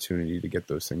the opportunity to get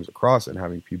those things across, and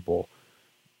having people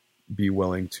be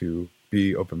willing to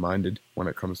be open-minded when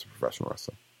it comes to professional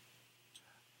wrestling.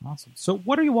 Awesome. So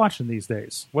what are you watching these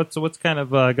days? What's kind of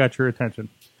got your attention?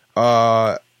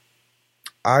 I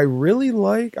really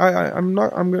like. I'm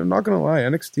not gonna lie.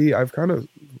 NXT. I've kind of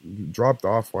dropped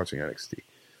off watching NXT.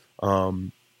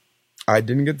 I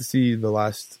didn't get to see the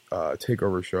last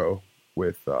Takeover show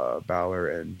with Balor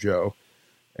and Joe,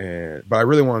 but I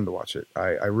really wanted to watch it.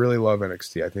 I really love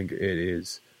NXT. I think it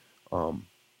is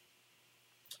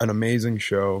an amazing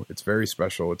show. It's very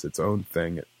special. It's its own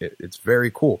thing. It's very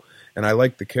cool, and I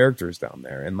like the characters down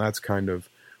there. And that's kind of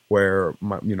where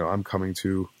I'm coming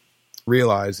to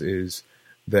realize is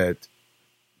that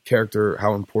character,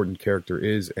 how important character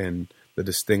is, and the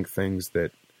distinct things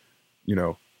that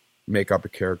make up a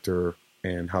character,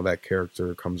 and how that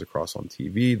character comes across on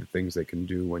TV, the things they can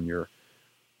do when you're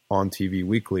on TV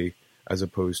weekly as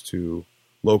opposed to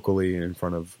locally and in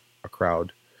front of a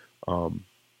crowd.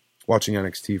 Watching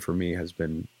NXT for me has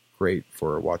been great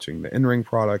for watching the in-ring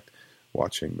product,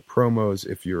 watching the promos.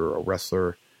 If you're a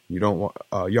wrestler, you don't want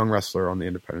a young wrestler on the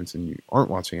independents and you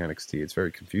aren't watching NXT, it's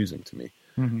very confusing to me,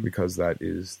 because that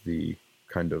is the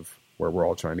kind of where we're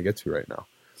all trying to get to right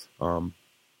now.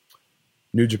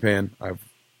 New Japan, I've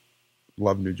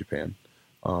loved New Japan.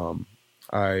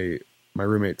 My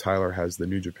roommate Tyler has the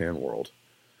New Japan World,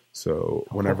 so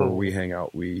whenever we hang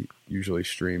out, we usually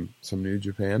stream some New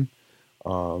Japan.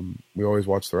 We always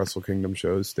watch the Wrestle Kingdom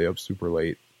shows, stay up super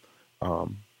late.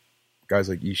 Guys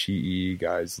like Ishii,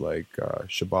 guys like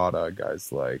Shibata,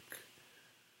 guys like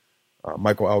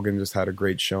Michael Elgin just had a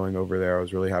great showing over there. I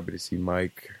was really happy to see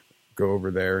Mike go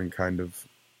over there and kind of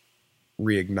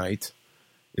reignite,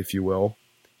 if you will.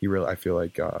 I feel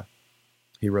like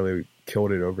he really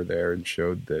killed it over there and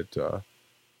showed that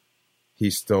he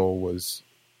still was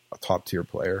a top tier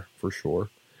player for sure.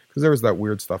 Because there was that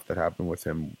weird stuff that happened with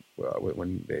him with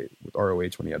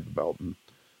ROH when he had the belt, and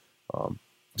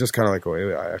just kind of like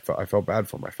I felt bad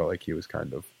for him. I felt like he was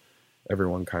kind of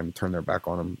everyone kind of turned their back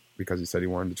on him because he said he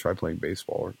wanted to try playing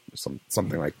baseball or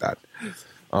something like that.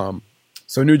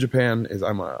 So New Japan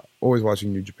I'm always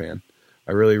watching New Japan.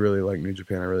 I really, really like New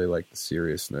Japan. I really like the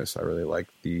seriousness. I really like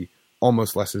the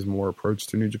almost less is more approach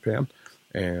to New Japan,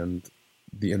 and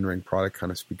the in-ring product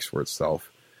kind of speaks for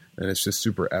itself. And it's just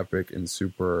super epic and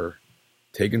super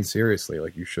taken seriously.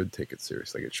 Like, you should take it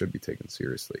seriously. Like, it should be taken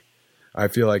seriously. I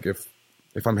feel like if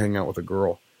I'm hanging out with a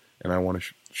girl and I want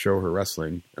to show her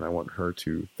wrestling and I want her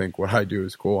to think what I do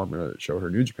is cool, I'm going to show her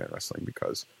New Japan wrestling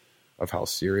because of how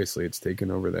seriously it's taken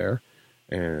over there.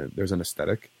 And there's an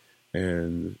aesthetic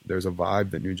and there's a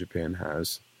vibe that New Japan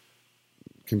has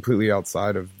completely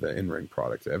outside of the in-ring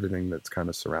product. Everything that's kind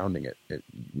of surrounding it,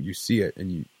 you see it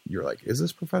and you're like, is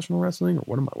this professional wrestling or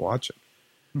what am I watching?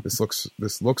 This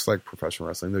looks like professional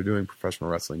wrestling. They're doing professional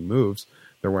wrestling moves.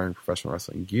 They're wearing professional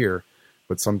wrestling gear,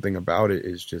 but something about it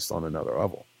is just on another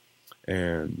level.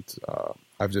 And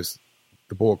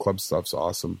the Bullet Club stuff's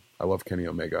awesome. I love Kenny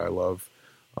Omega. I love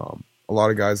a lot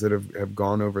of guys that have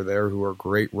gone over there who are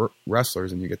great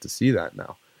wrestlers, and you get to see that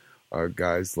now.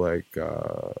 Guys like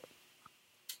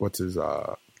what's his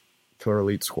Killer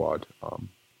Elite Squad,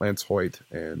 Lance Hoyt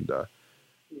and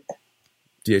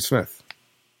D.A. Smith,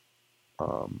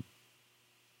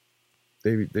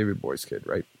 David Boy's kid,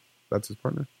 right? That's his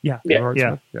partner. Yeah.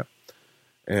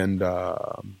 And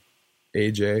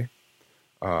AJ,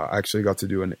 I actually got to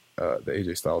do the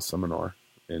AJ Styles seminar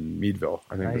in Meadville.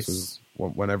 I think This was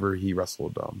whenever he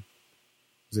wrestled.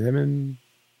 Was it him and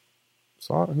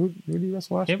who did he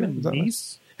wrestle last year? Him and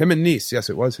Nice? Him and Nice,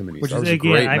 yes, it was him and Nice. Which that is, was a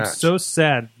great I'm match. so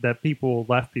sad that people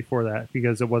left before that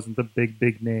because it wasn't the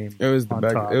big name. It was the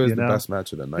the best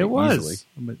match of the night. It was easily.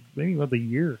 maybe of the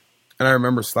year. And I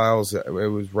remember Styles. It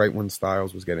was right when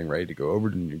Styles was getting ready to go over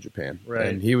to New Japan, right?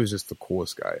 And he was just the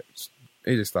coolest guy.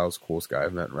 AJ Styles, coolest guy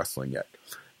I've met in wrestling yet.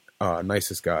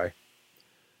 Nicest guy,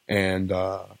 and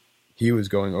he was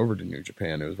going over to New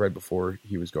Japan. It was right before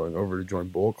he was going over to join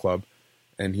Bullet Club.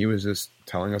 And he was just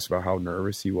telling us about how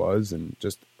nervous he was and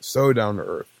just so down to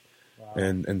earth. Wow.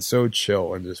 and so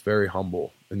chill and just very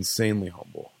humble, insanely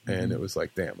humble. Mm-hmm. And it was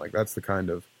like, damn, like that's the kind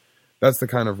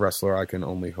of wrestler I can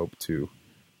only hope to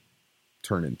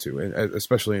turn into, and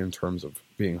especially in terms of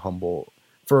being humble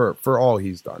for all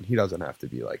he's done. He doesn't have to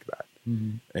be like that.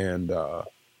 Mm-hmm. And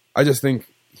I just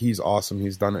think he's awesome.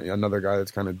 He's done another guy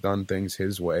that's kind of done things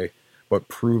his way, but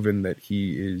proven that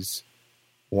he is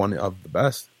one of the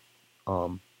best.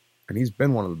 And he's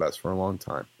been one of the best for a long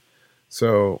time.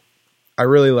 So I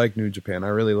really like New Japan. I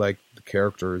really like the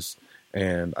characters,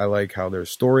 and I like how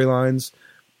there's storylines,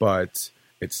 but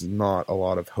it's not a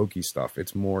lot of hokey stuff.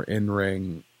 It's more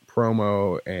in-ring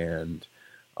promo, and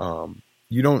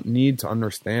you don't need to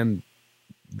understand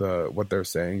what they're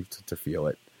saying to feel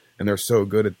it. And they're so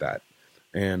good at that.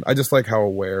 And I just like how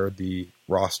aware the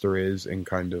roster is and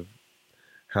kind of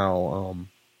how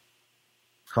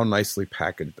nicely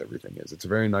packaged everything is. It's a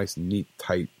very nice, neat,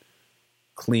 tight,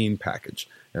 clean package,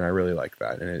 and I really like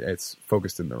that. And it's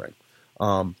focused in the ring.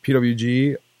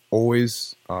 PWG,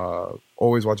 always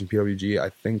watching PWG. I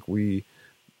think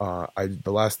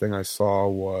the last thing I saw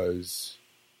was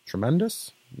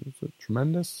Tremendous. Was it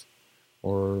Tremendous,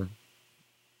 or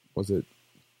was it?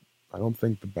 I don't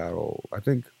think the battle. I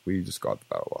think we just got the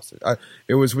battle lost.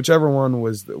 It was whichever one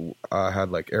was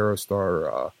had like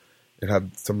Aerostar. It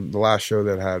had the last show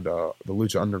that had the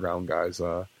Lucha Underground guys,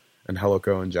 and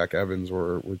Helico and Jack Evans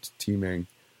were teaming.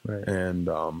 Right. And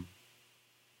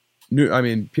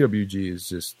PWG is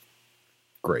just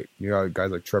great. You got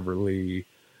guys like Trevor Lee,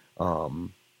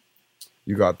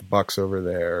 you got the Bucks over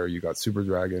there, you got Super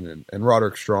Dragon and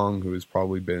Roderick Strong, who has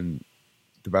probably been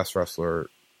the best wrestler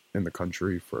in the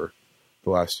country for the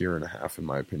last year and a half, in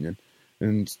my opinion.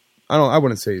 And I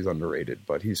wouldn't say he's underrated,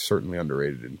 but he's certainly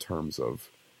underrated in terms of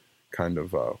kind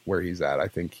of where he's at. I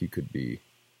think he could be.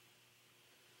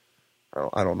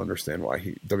 I don't understand why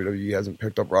WWE hasn't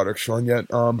picked up Roderick Strong yet.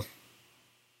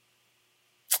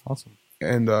 Awesome.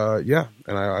 And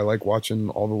I like watching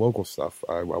all the local stuff.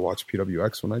 I watch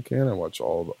PWX when I can. I watch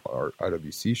all our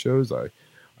IWC shows. I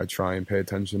try and pay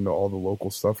attention to all the local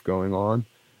stuff going on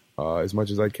as much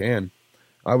as I can.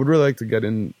 I would really like to get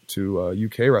into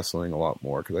UK wrestling a lot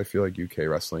more, because I feel like UK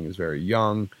wrestling is very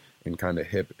young and kind of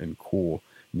hip and cool.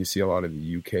 And you see a lot of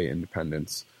the UK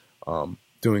independents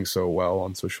doing so well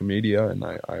on social media, and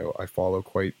I follow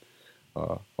quite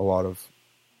a lot of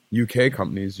UK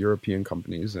companies, European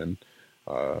companies, and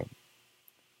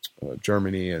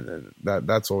Germany, and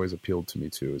that's always appealed to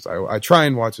me too. Is I try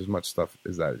and watch as much stuff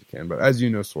as I can, but as you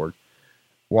know, Sorg,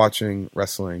 watching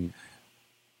wrestling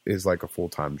is like a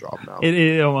full-time job now.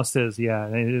 It almost is, yeah.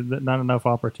 Not enough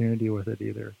opportunity with it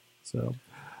either. So,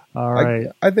 All right.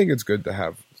 I think it's good to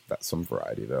have some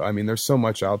variety, though. I mean, there's so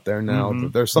much out there now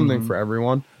that there's something for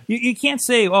everyone. You can't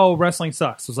say, oh, wrestling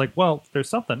sucks. It's like, well, there's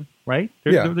something, right?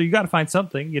 You got to find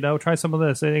something, try some of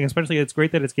this. And especially it's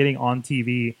great that it's getting on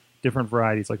TV, different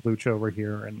varieties like Lucha over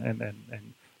here and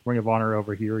Ring of Honor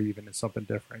over here even is something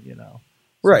different, So.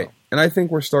 Right. And I think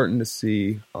we're starting to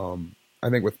see, I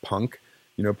think with Punk,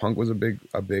 Punk was a big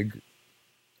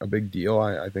deal.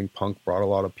 I think Punk brought a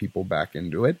lot of people back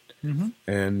into it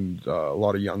and a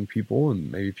lot of young people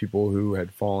and maybe people who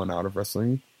had fallen out of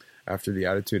wrestling after the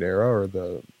Attitude Era or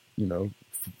the,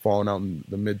 fallen out in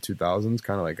the mid 2000s,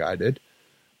 kind of like I did.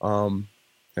 And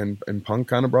Punk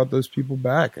kind of brought those people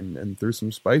back and threw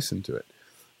some spice into it.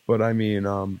 But I mean,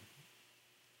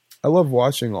 I love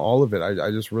watching all of it.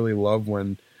 I just really love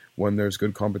when there's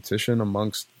good competition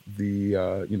amongst the,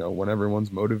 when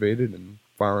everyone's motivated and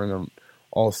firing on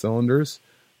all cylinders.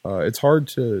 It's hard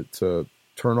to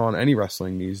turn on any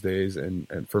wrestling these days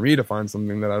and for me to find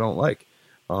something that I don't like.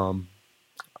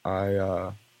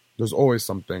 There's always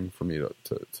something for me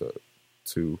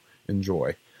to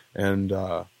enjoy. And,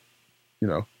 I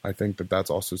think that's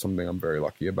also something I'm very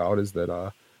lucky about is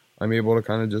that I'm able to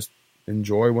kind of just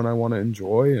enjoy when I want to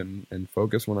enjoy and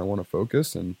focus when I want to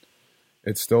focus. And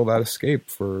it's still that escape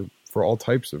for all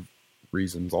types of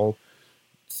reasons.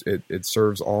 It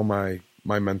serves all my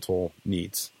mental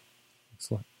needs.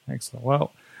 Excellent.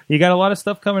 Well, you got a lot of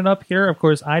stuff coming up here. Of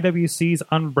course, IWC's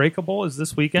Unbreakable is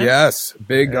this weekend. Yes.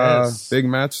 Big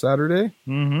match Saturday.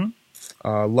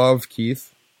 Love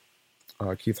Keith.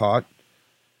 Keith Hott.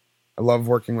 I love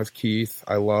working with Keith.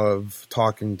 I love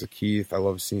talking to Keith. I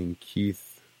love seeing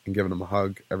Keith and giving him a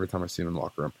hug every time I see him in the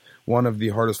locker room. One of the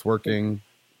hardest working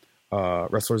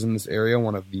wrestlers in this area.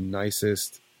 One of the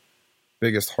nicest,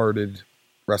 biggest hearted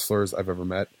wrestlers I've ever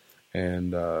met.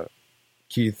 And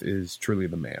Keith is truly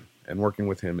the man. And working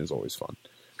with him is always fun.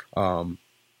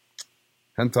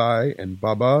 Hentai and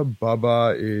Bubba.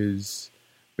 Bubba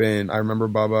I remember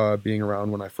Bubba being around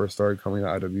when I first started coming to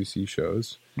IWC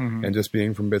shows. And just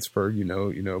being from Pittsburgh, you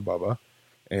know Bubba.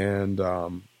 And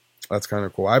that's kind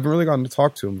of cool. I haven't really gotten to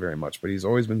talk to him very much, but he's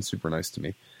always been super nice to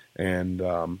me. And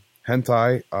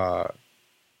Hentai, I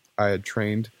had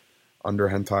trained under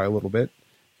Hentai a little bit.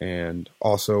 And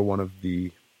also one of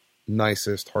the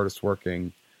nicest, hardest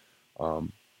working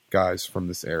guys from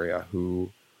this area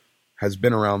who has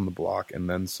been around the block and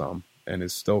then some and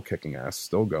is still kicking ass,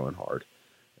 still going hard.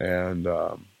 And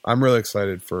I'm really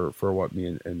excited for what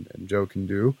me and Joe can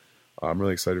do. I'm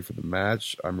really excited for the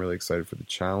match. I'm really excited for the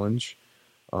challenge.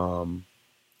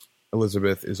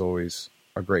 Elizabeth is always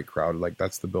a great crowd. Like,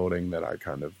 that's the building that I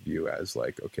kind of view as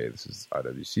like, okay, this is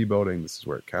IWC building. This is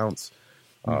where it counts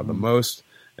the most.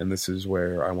 And this is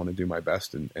where I want to do my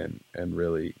best and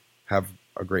really have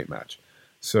a great match.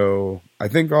 So I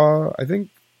think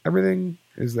everything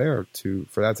is there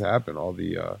for that to happen. All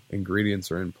the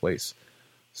ingredients are in place.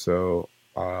 So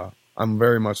I'm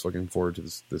very much looking forward to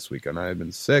this weekend. I have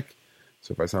been sick,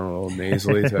 so if I sound a little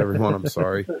nasally to everyone, I'm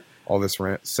sorry. All this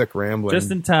sick rambling.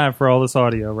 Just in time for all this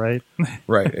audio, right?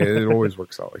 Right. It always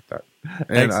works out like that.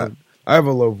 And I have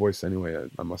a low voice anyway.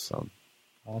 I must sound.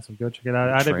 Awesome. Go check it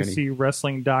out.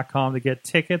 IWCWrestling.com to get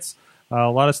tickets. A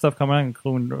lot of stuff coming out,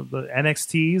 including the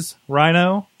NXT's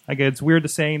Rhino. It's weird to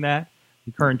saying that.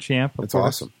 The current champ. It's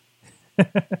awesome.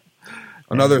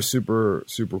 Another super,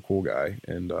 super cool guy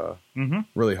and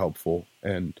really helpful.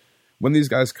 And when these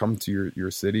guys come to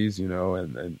your cities,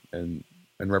 and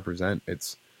represent,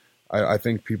 I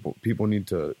think people need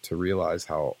to realize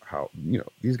how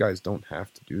these guys don't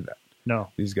have to do that. No.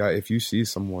 These guys, if you see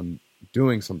someone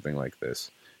doing something like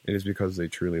this, it is because they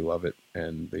truly love it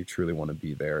and they truly want to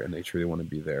be there and they truly want to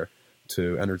be there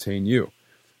to entertain you.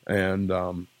 And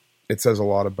it says a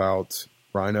lot about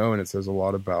Rhino and it says a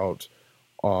lot about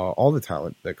all the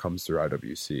talent that comes through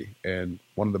IWC. And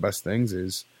one of the best things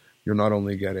is you're not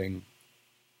only getting,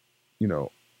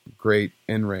 great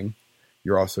in-ring,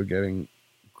 you're also getting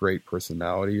great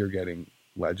personality, you're getting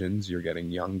legends, you're getting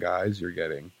young guys, you're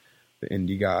getting the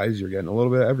indie guys, you're getting a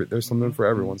little bit of there's something for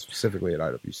everyone, specifically at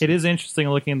IWC. It is interesting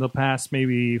looking at the past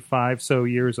maybe 5 so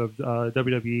years of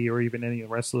WWE or even any of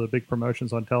the rest of the big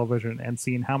promotions on television and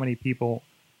seeing how many people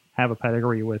have a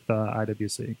pedigree with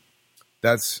IWC.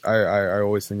 I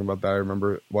always think about that. I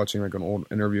remember watching like an old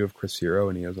interview of Chris Hero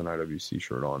and he has an IWC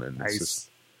shirt on and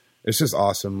it's just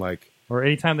awesome. Like, or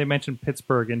anytime they mention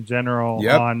Pittsburgh in general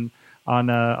on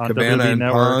Cabana WWE and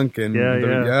Network. Punk and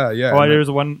yeah. Oh, there's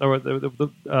one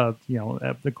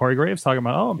the Corey Graves talking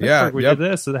about Pittsburgh, we did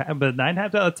this, but 9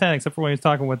 times out of 10, except for when he's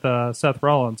talking with Seth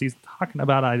Rollins, he's talking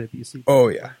about IWC. Oh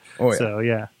yeah. So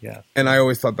yeah. And I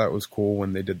always thought that was cool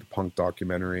when they did the Punk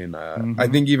documentary, and I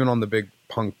think even on the big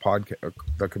Punk podcast,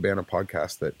 the Cabana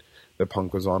podcast that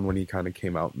Punk was on, when he kind of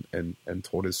came out and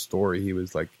told his story, he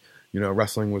was like,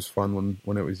 wrestling was fun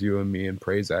when it was you and me and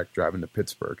Prazak driving to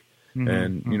Pittsburgh.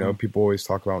 And people always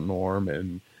talk about Norm,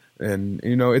 and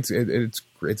it's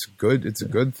good. It's a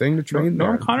good thing to train.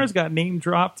 Norm Connor's got name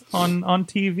dropped on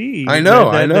TV. I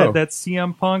know. That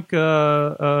CM Punk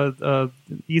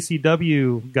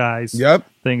ECW guys.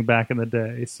 Thing back in the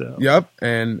day. So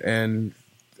and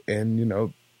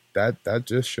that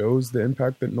just shows the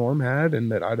impact that Norm had and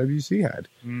that IWC had.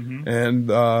 And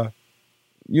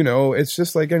it's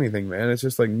just like anything, man. It's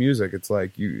just like music. It's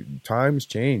like times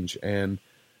change, and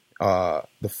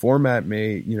the format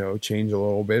may, change a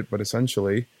little bit, but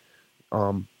essentially,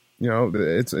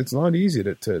 it's not easy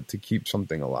to keep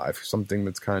something alive, something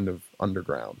that's kind of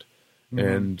underground.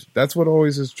 And that's what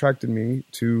always has attracted me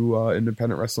to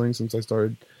independent wrestling since I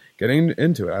started getting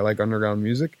into it. I like underground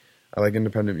music. I like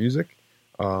independent music.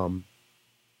 I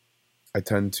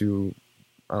tend to,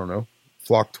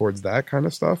 flock towards that kind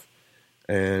of stuff.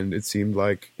 And it seemed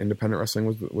like independent wrestling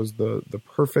was the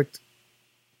perfect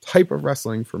type of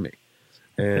wrestling for me.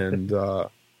 And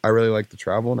I really like the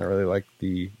travel, and I really like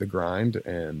the grind,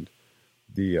 and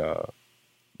the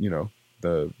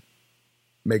the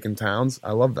making towns.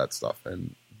 I love that stuff,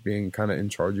 and being kind of in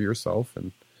charge of yourself.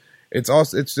 And it's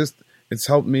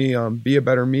helped me be a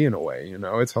better me in a way.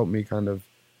 It's helped me kind of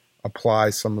apply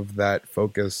some of that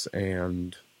focus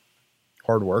and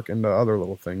hard work into other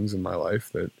little things in my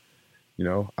life that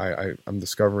I'm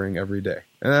discovering every day.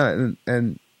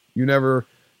 And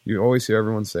you always hear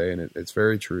everyone say, and it's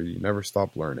very true, you never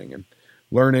stop learning. And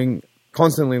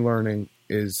constantly learning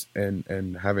is,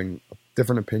 and having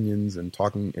different opinions and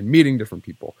talking and meeting different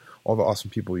people, all the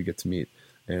awesome people you get to meet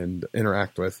and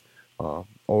interact with.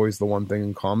 Always the one thing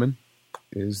in common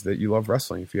is that you love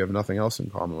wrestling. If you have nothing else in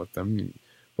common with them, you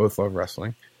both love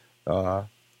wrestling. I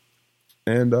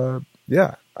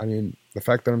mean, the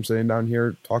fact that I'm sitting down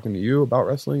here talking to you about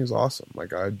wrestling is awesome.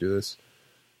 Like, I do this.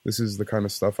 This is the kind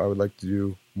of stuff I would like to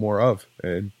do more of.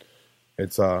 And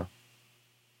it's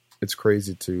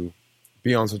crazy to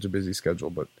be on such a busy schedule,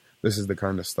 but this is the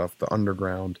kind of stuff, the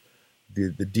underground,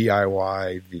 the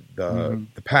DIY,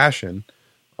 the passion,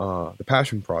 the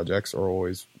passion projects are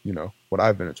always, what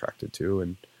I've been attracted to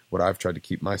and what I've tried to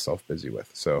keep myself busy with.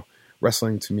 So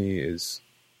wrestling to me is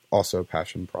also a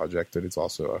passion project, and it's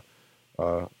also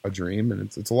a dream, and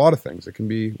it's a lot of things. It can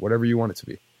be whatever you want it to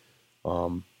be.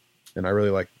 And I really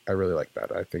like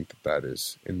that. I think that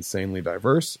is insanely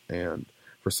diverse, and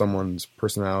for someone's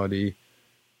personality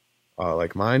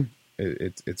like mine,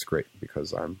 it's great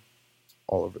because I'm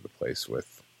all over the place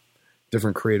with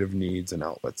different creative needs and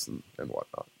outlets and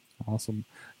whatnot. Awesome.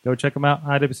 Go check him out,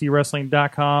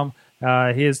 iwcwrestling.com.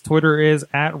 His Twitter is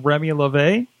 @Remy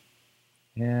Lavey,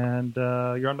 and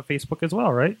you're on the Facebook as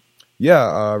well, right?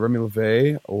 Yeah, Remy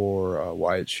Lavey or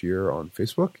Wyatt Shear on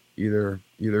Facebook. Either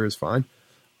is fine.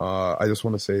 I just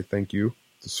want to say thank you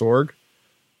to Sorg.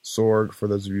 Sorg, for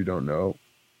those of you who don't know,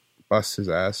 busts his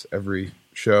ass every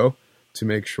show to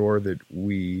make sure that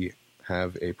we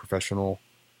have a professional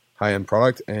high-end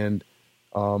product. And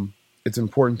it's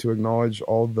important to acknowledge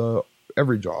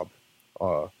every job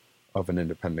of an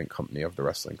independent company, of the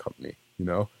wrestling company.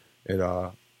 It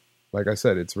like I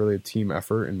said, it's really a team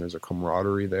effort, and there's a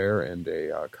camaraderie there and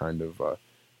a kind of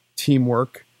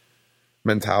teamwork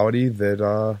mentality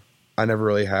that I never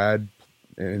really had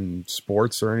in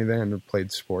sports or anything. I never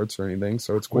played sports or anything,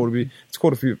 so it's cool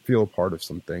to feel a part of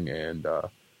something. And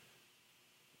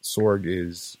Sorg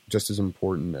is just as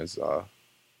important as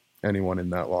anyone in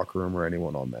that locker room or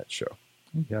anyone on that show,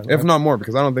 if not more,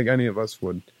 because I don't think any of us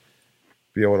would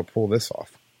be able to pull this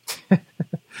off.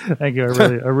 Thank you.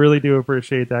 I really do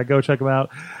appreciate that. Go check them out.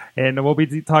 And we'll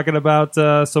be talking about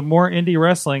some more indie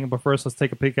wrestling. But first, let's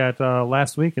take a peek at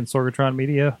last week in Sorgatron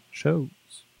Media shows.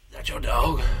 Is that your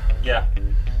dog? Yeah.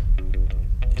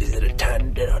 Is it a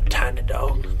tiny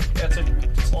dog? Yeah, it's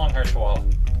a long-haired chihuahua.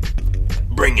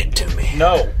 Bring it to me.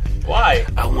 No. Why?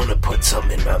 I want to put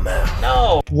something in my mouth.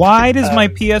 No. Why does my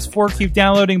PS4 keep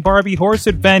downloading Barbie Horse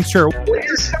Adventure? What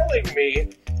you're telling me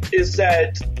is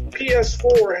that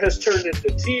PS4 has turned into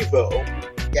TiVo,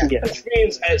 which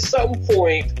means at some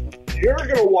point you're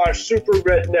going to watch Super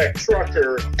Redneck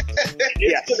Trucker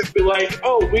It's going to be like,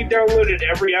 oh, we downloaded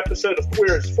every episode of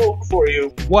Queer as Folk for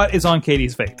you. What is on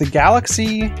Katie's face? The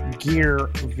Galaxy Gear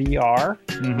VR,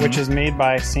 which is made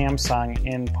by Samsung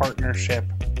in partnership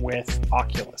with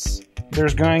Oculus.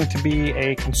 There's going to be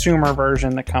a consumer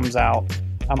version that comes out.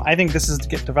 I think this is to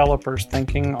get developers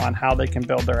thinking on how they can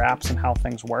build their apps and how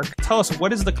things work. Tell us,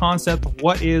 what is the concept?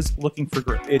 What is Looking for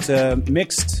Group? It's a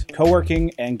mixed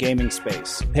co-working and gaming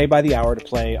space. Pay by the hour to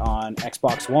play on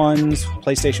Xbox Ones,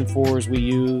 PlayStation 4s we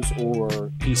use, or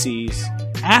PCs.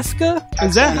 Asuka?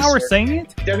 Is that how we're saying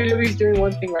it? WWE's doing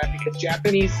one thing right, because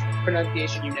Japanese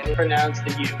pronunciation, you never pronounce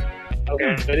the U.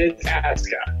 Okay, but it's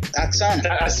Asuka. Atsan.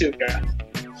 Not Asuka.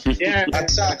 Yeah, I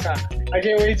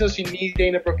can't wait until she knees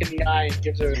Dana Brooke in the eye and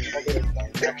gives her a little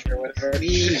lecture or whatever.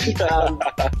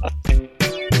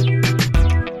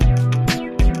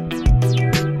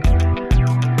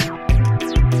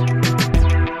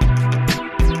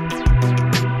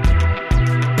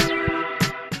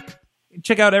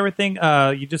 Check out everything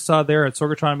you just saw there at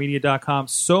sorgatronmedia.com.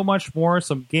 So much more,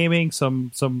 some gaming,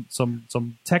 some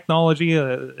technology,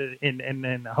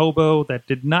 and hobo that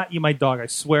did not eat my dog. I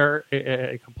swear,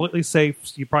 completely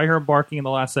safe. You probably heard him barking in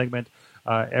the last segment.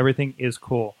 Everything is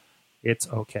cool. It's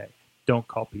okay. Don't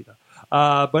call PETA.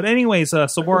 But anyways,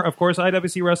 some more, of course,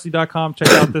 IWCWrestling.com. Check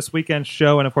out this weekend's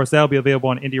show, and of course, that'll be available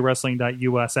on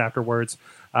IndieWrestling.us afterwards.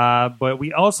 But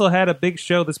we also had a big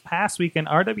show this past weekend,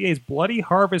 RWA's Bloody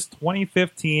Harvest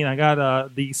 2015. I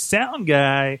got the sound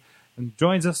guy, and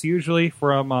joins us usually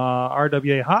from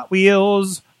RWA Hot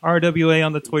Wheels, RWA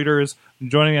on the Twitters,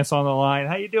 joining us on the line.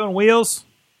 How you doing, Wheels?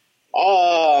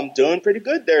 I'm doing pretty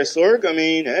good there, Sorg. I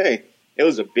mean, hey, it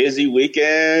was a busy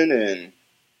weekend, and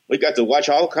we got to watch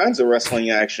all kinds of wrestling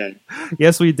action.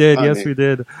 Yes, we did. We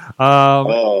did.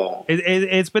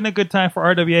 It's been a good time for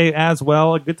RWA as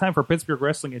well. A good time for Pittsburgh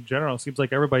wrestling in general. It seems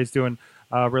like everybody's doing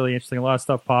really interesting. A lot of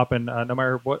stuff popping, no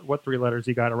matter what three letters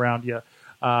you got around you.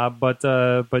 But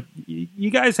you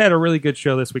guys had a really good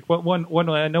show this week. One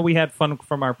I know we had fun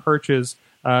from our perches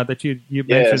that you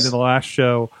mentioned in the last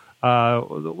show.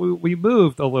 We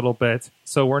moved a little bit,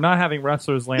 so we're not having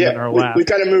wrestlers land in our lap. We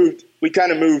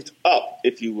kind of moved up,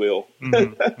 if you will.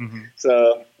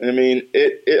 So, I mean,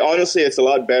 it honestly, it's a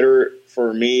lot better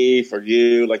for me, for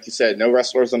you. Like you said, no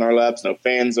wrestlers in our laps, no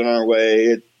fans in our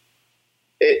way.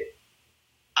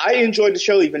 I enjoyed the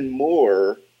show even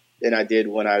more than I did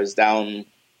when I was down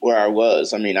where I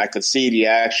was. I mean, I could see the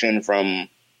action from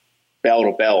bell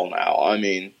to bell now. I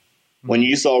mean, when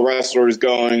you saw wrestlers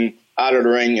going out of the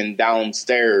ring and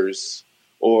downstairs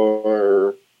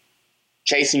or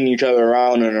chasing each other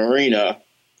around an arena,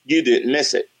 you didn't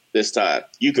miss it this time.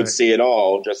 You could see it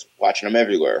all just watching them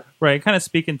everywhere. Right, kind of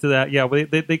speaking to that, yeah,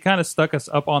 they kind of stuck us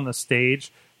up on the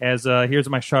stage as here's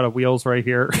my shot of Wheels right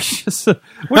here, which is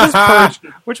purge,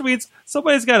 which means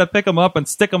somebody's got to pick them up and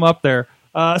stick them up there.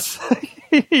 I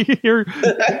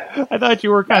thought you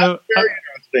were kind of very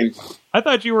interesting. I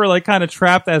thought you were like kind of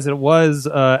trapped as it was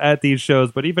at these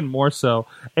shows, but even more so.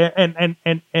 And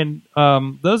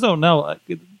those don't know,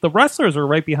 the wrestlers are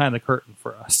right behind the curtain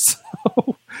for us,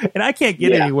 and I can't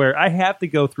get anywhere. I have to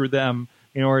go through them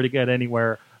in order to get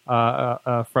anywhere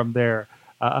from there.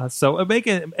 So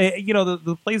making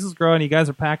the place is growing. You guys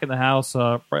are packing the house.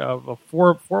 4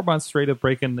 months straight of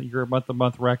breaking your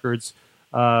month-to-month records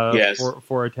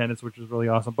for attendance, which is really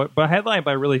awesome. But headlined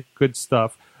by really good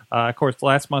stuff. Of course,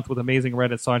 last month with Amazing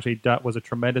Red and Sanjay Dutt was a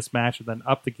tremendous match, and then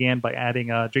upped again by adding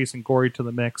Jason Gorey to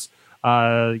the mix.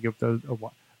 You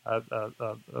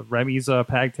have Remy's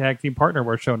tag team partner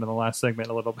were shown in the last segment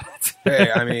a little bit.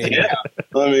 Hey, I mean,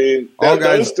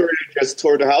 those three just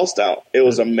tore the house down. It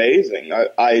was amazing.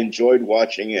 I enjoyed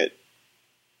watching it,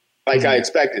 like I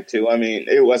expected to. I mean,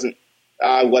 I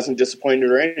wasn't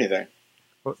disappointed or anything.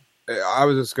 I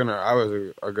was gonna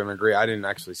agree. I didn't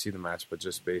actually see the match, but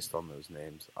just based on those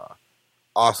names,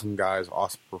 awesome guys,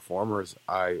 awesome performers.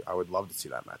 I would love to see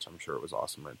that match. I'm sure it was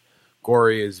awesome. And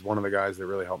Gorey is one of the guys that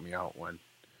really helped me out when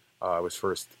I was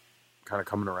first kind of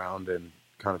coming around and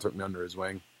kind of took me under his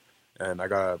wing. And I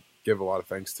gotta give a lot of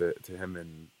thanks to him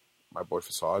and my boy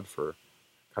Facade for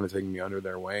kind of taking me under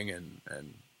their wing.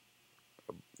 And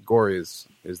Gorey is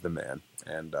the man.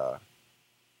 And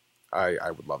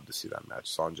I would love to see that match.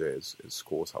 Sanjay is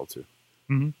cool as hell too.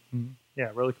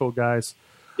 Yeah, really cool guys.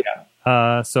 Yeah.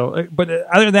 But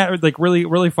other than that, like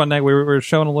really fun night. We were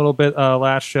showing a little bit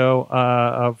last show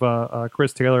of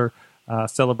Chris Taylor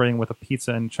celebrating with a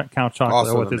pizza and Count Chocula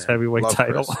also with his heavyweight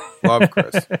title. Chris. Love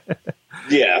Chris.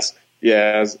 Yes.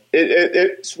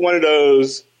 It's one of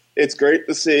those. It's great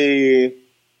to see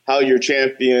how your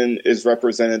champion is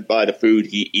represented by the food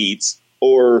he eats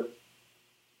or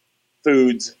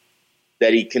foods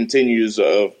that he continues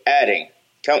of adding.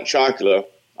 Count Chocula,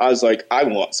 I was like, I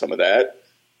want some of that.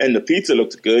 And the pizza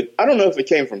looked good. I don't know if it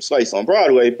came from Slice on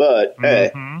Broadway, but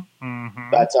hey,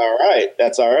 that's all right.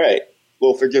 That's all right.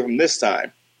 We'll forgive him this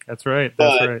time. That's right.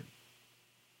 That's right.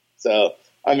 So,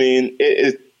 I mean,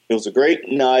 it was a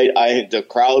great night. The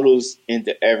crowd was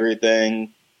into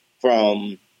everything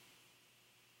from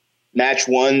match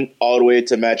 1 all the way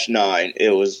to match 9.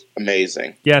 It was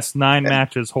amazing. Yes, 9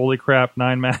 matches. Holy crap,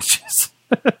 9 matches.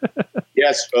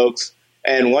 Yes, folks.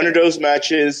 And one of those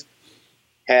matches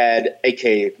had a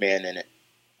caveman in it.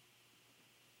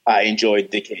 I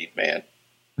enjoyed the caveman.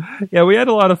 Yeah, we had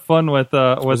a lot of fun with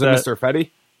was it Mr.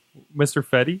 Fetty? Mr.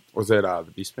 Fetty? Was it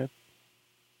the Beastman?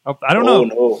 Oh, I don't know.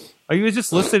 No. Oh, he was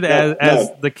just listed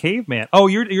as the caveman. Oh,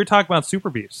 you're talking about Super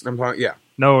Beast. Yeah.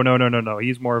 No.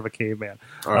 He's more of a caveman.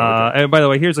 Right, okay. And by the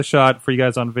way, here's a shot for you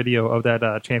guys on video of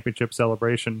that championship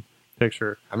celebration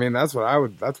picture. I mean, that's what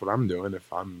I'm doing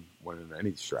if I'm winning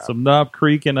any strap. Some Knob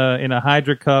Creek in a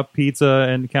Hydra Cup, pizza,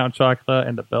 and Count Chocula,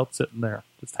 and the belt sitting there,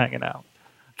 just hanging out.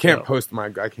 I can't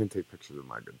take pictures of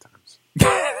my good times.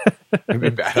 That'd be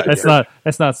a bad idea.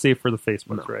 That's not safe for the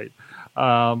Facebooks, right?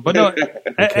 But no,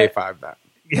 K5 that.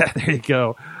 Yeah, there you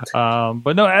go.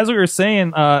 But no, as we were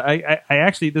saying, I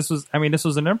actually this was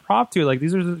an impromptu. Like,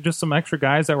 these are just some extra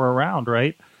guys that were around,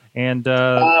 right? And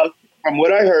from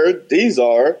what I heard, these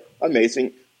are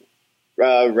amazing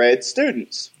Red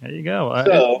students. There you go.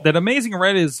 So, that Amazing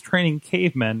Red is training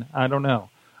cavemen. I don't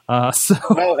know. Well,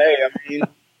 hey, I mean,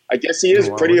 I guess he is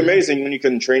pretty amazing when you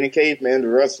can train a caveman to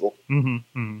wrestle.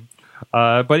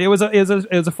 But it was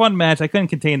a fun match. I couldn't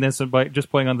contain this by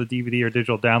just playing on the DVD or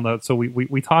digital download, so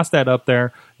we tossed that up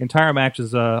there. The entire match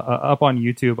is up on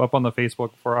YouTube, up on the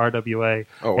Facebook for RWA.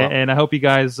 Oh, wow. And I hope you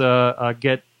guys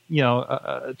get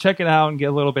check it out and get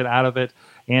a little bit out of it.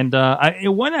 And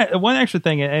one extra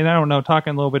thing, and I don't know,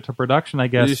 talking a little bit to production, I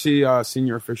guess. Did you see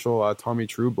senior official Tommy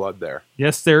Trueblood there?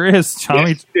 Yes, there is.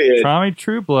 Tommy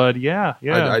Trueblood. Yeah.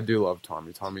 I do love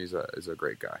Tommy. Tommy is a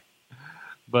great guy.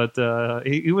 But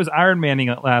he was Iron Manning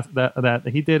at last. That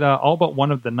he did all but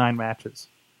one of the 9 matches.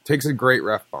 Takes a great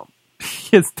ref bump.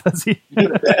 Yes, does he?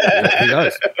 Yeah, he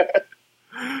does.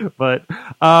 But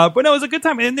no, it was a good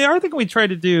time. And the other thing we tried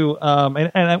to do,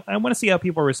 and I want to see how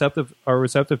people are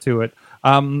receptive to it.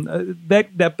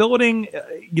 That building,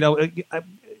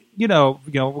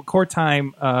 court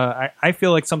time. I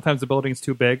feel like sometimes the building is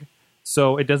too big,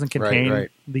 so it doesn't contain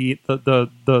the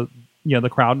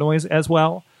crowd noise as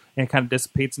well. And it kind of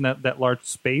dissipates in that large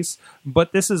space.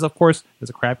 But this is, of course,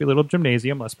 a crappy little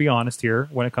gymnasium, let's be honest here,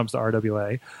 when it comes to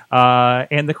RWA.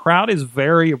 And the crowd is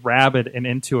very rabid and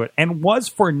into it, and was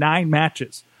for 9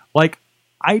 matches. Like,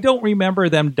 I don't remember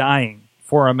them dying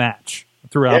for a match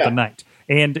throughout the night.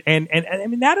 And I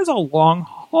mean, that is a long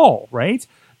haul, right?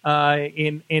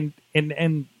 And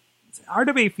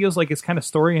RWA feels like it's kind of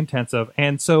story intensive.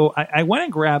 And so I went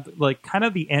and grabbed, like, kind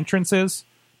of the entrances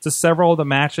to several of the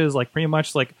matches, like pretty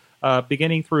much like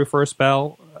beginning through first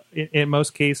bell in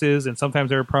most cases, and sometimes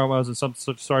there are promos and some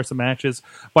sorts of matches.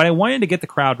 But I wanted to get the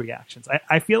crowd reactions.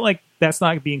 I feel like that's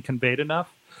not being conveyed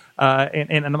enough,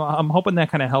 and I'm hoping that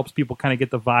kind of helps people kind of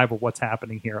get the vibe of what's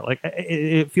happening here. Like,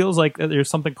 it feels like there's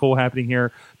something cool happening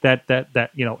here. That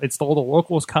it's all the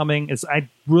locals coming. I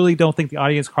really don't think the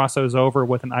audience crosses over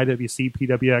with an IWC,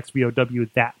 PWX, VOW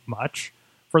that much,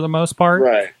 for the most part,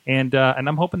 right? And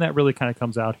I'm hoping that really kind of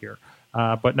comes out here.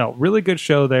 But no, really good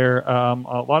show there.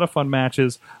 A lot of fun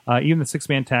matches. Even the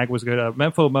 6-man tag was good.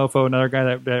 Mofo, another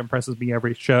guy that impresses me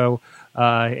every show.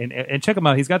 And check him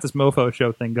out. He's got this Mofo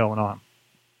show thing going on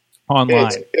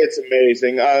online. It's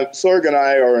amazing. Sorg and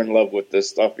I are in love with this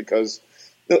stuff because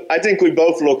I think we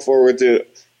both look forward to,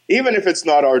 even if it's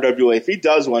not RWA, if he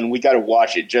does one, we got to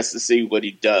watch it just to see what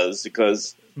he does,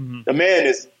 because the man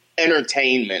is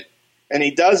entertainment. And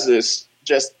he does this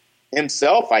just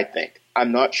himself, I think.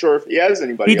 I'm not sure if he has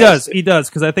anybody else. He does,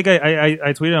 because I think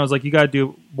I tweeted, I was like, you got to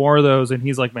do more of those. And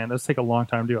he's like, man, those take a long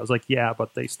time to do. I was like, yeah,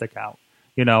 but they stick out.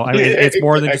 I mean, it's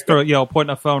more than just putting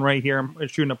a phone right here and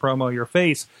shooting a promo of your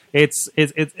face. It's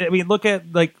I mean, look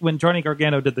at, like, when Johnny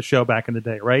Gargano did the show back in the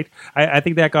day, right? I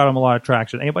think that got him a lot of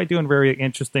traction. Anybody doing very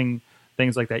interesting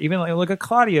things like that? Even like, look at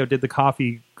Claudio did the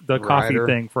coffee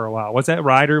thing for a while. What's that?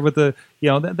 Ryder with the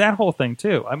that whole thing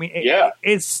too. I mean,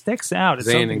 it sticks out. It's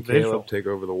Zane and visual. Caleb take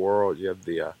over the world. You have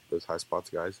the those high spots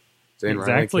guys. Zane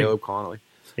exactly. Ryan and Caleb Connolly.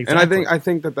 Exactly. And I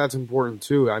think that's important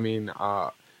too. I mean,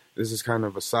 this is kind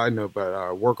of a side note, but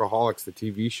Workaholics, the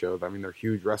TV show, I mean, they're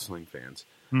huge wrestling fans,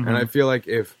 and I feel like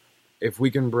if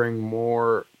we can bring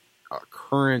more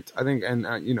current, I think, and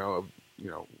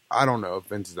I don't know if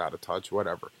Vince is out of touch,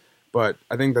 whatever. But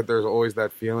I think that there's always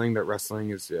that feeling that wrestling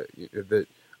is that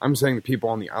I'm saying that people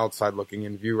on the outside looking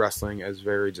in view wrestling as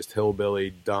very just hillbilly,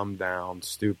 dumbed down,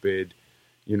 stupid,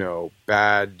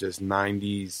 bad, just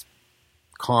 90s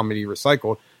comedy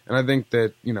recycled. And I think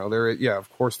that, of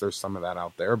course there's some of that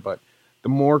out there, but the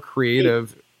more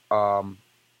creative,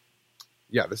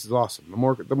 this is awesome.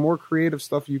 The more creative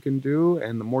stuff you can do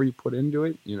and the more you put into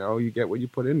it, you get what you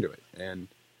put into it. And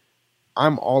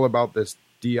I'm all about this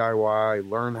DIY,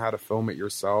 learn how to film it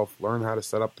yourself, learn how to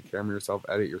set up the camera yourself,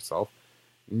 edit yourself.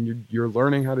 And you're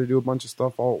learning how to do a bunch of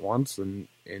stuff all at once. And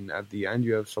at the end,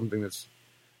 you have something that's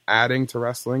adding to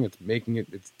wrestling. It's making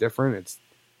it's different. It's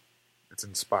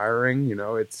inspiring,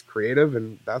 it's creative,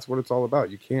 and that's what it's all about.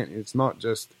 It's not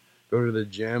just go to the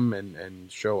gym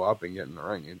and show up and get in the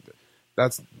ring.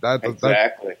 That's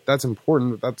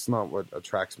important, but that's not what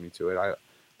attracts me to it.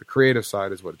 The creative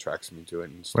side is what attracts me to it,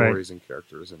 and stories and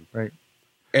characters.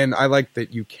 And I like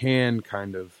that you can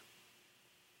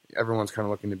everyone's kind of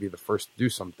looking to be the first to do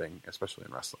something, especially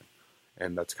in wrestling.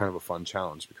 And that's kind of a fun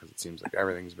challenge because it seems like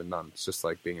everything's been done. It's just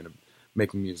like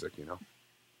making music,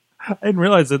 I didn't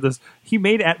realize that he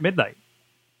made At Midnight.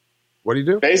 What do you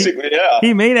do? Basically, yeah.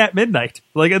 He made At Midnight.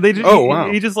 Like they just,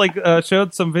 wow. He just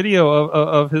showed some video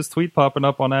of his tweet popping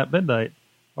up on At Midnight.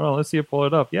 Hold on, let's see it pull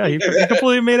it up. Yeah, he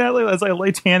completely made At Midnight. It's like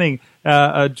Lay Tanning,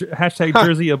 hashtag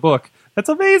Jersey a book. That's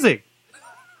amazing.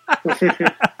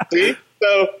 See?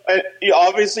 So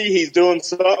obviously he's doing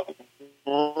something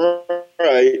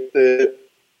right.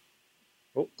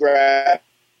 Grab.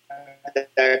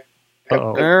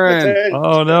 Aaron.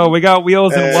 Oh no, we got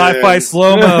wheels and Wi-Fi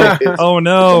slow-mo. Oh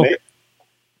no.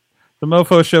 The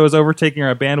Mofo show is overtaking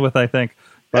our bandwidth, I think.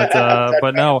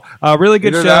 But no, really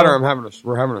good show. That or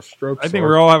we're having a stroke. I think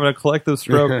we're all having a collective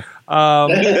stroke.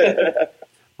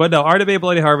 But no, RWA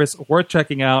Bloody Harvest, worth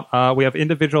checking out. We have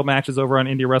individual matches over on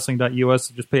IndieWrestling.us.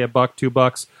 Just pay $1,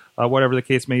 $2, whatever the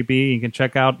case may be. You can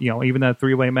check out, even that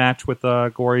 3-way match with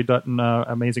Gory Dutton,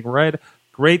 Amazing Red.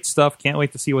 Great stuff. Can't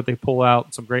wait to see what they pull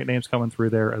out. Some great names coming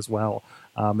through there as well,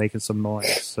 making some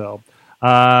noise. So,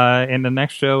 and the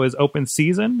next show is Open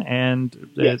Season, and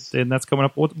that's coming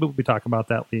up. We'll be talking about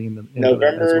that being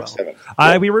November as well. 7th.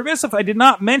 I'd be remiss if I did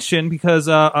not mention, because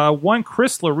one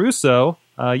Chris LaRusso,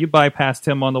 you bypassed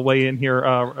him on the way in here,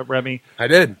 Remy. I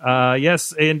did.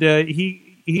 Yes, and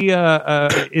he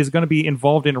is going to be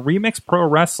involved in Remix Pro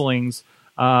Wrestling's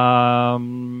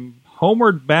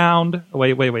Homeward Bound.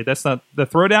 Wait. That's not the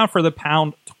Throwdown for the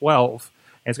Pound 12.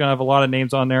 It's going to have a lot of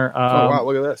names on there. Oh, wow.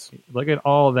 Look at this. Look at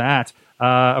all that.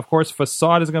 Of course,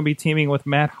 Facade is going to be teaming with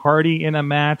Matt Hardy in a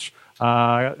match.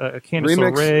 Candice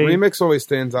LeRae. Remix always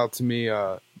stands out to me.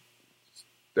 Their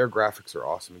graphics are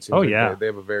awesome. It seems they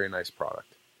have a very nice product.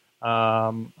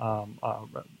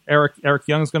 Eric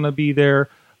Young's going to be there.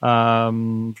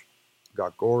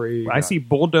 Got Gory. I see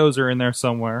Bulldozer in there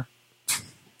somewhere.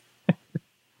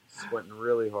 Sweating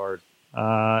really hard.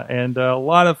 And a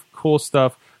lot of cool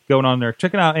stuff going on there.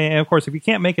 Check it out. And of course, if you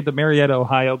can't make it to Marietta,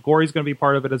 Ohio, Gory's going to be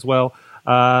part of it as well.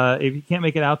 If you can't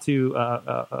make it out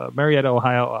to Marietta,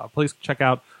 Ohio, please check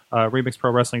out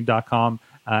RemixProWrestling.com.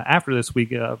 After this week,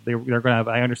 they're going to have,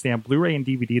 I understand, Blu-ray and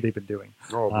DVD they've been doing.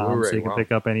 Oh, Blu-ray, so you can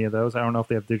pick up any of those. I don't know if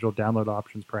they have digital download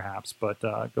options, perhaps, but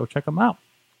go check them out.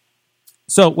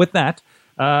 So with that,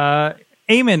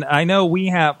 Eamon, I know we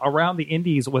have Around the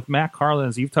Indies with Matt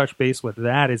Carlins. You've touched base with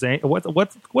that.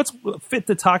 What's fit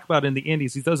to talk about in the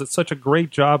Indies? He does such a great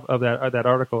job of that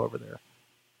article over there.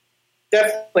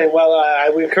 Definitely. Well, I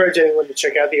would encourage anyone to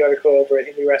check out the article over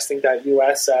at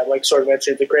IndieWrestling.us. Like Sword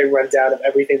mentioned, it's a great rundown of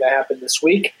everything that happened this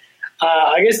week.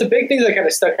 I guess the big thing that kind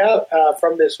of stuck out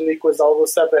from this week was all the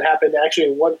stuff that happened actually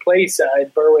in one place in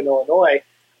Berwyn, Illinois.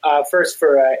 First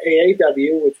for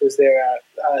AAW, which was there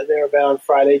about on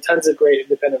Friday. Tons of great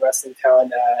independent wrestling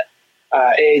talent.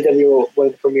 AAW, one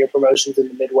of the premier promotions in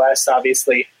the Midwest,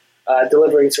 obviously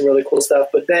delivering some really cool stuff.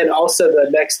 But then also the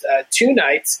next 2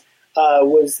 nights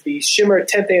was the Shimmer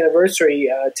 10th anniversary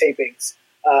tapings.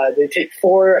 They take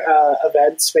 4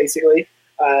 events, basically.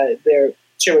 They're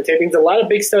Shimmer tapings. A lot of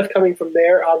big stuff coming from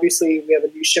there. Obviously, we have a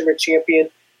new Shimmer champion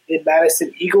in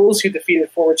Madison Eagles, who defeated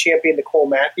former champion Nicole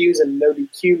Matthews in a no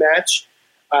DQ match.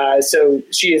 So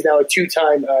she is now a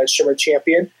 2-time Shimmer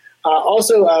champion.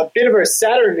 Also, a bit of our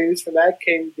sadder news from that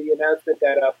came the announcement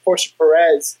that Portia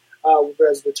Perez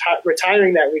was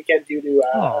retiring that weekend due to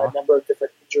a number of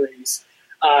different injuries.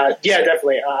 Yeah,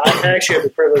 definitely. I actually had the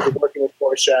privilege of working with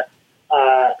Portia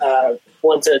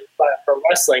once for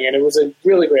wrestling, and it was a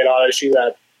really great honor. She's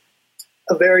a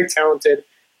very talented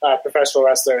professional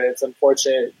wrestler, and it's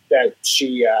unfortunate that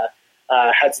she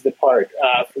had to depart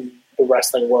from the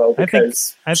wrestling world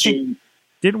because I think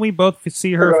didn't we both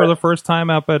see her for the first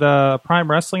time up at Prime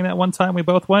Wrestling that one time we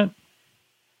both went?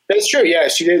 That's true. Yeah,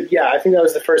 she did. Yeah, I think that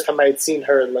was the first time I had seen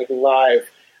her like live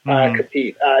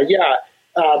compete.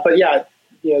 But yeah,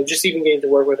 just even getting to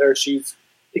work with her, she's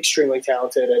extremely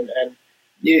talented, and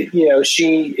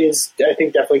she is, I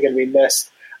think, definitely going to be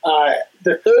missed.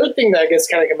 The third thing that I guess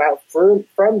kind of came out from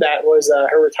that was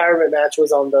her retirement match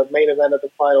was on the main event of the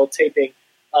final taping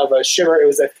of Shimmer. It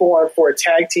was a 4-on-4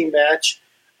 tag team match,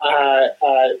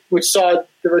 which saw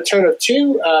the return of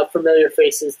two familiar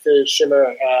faces to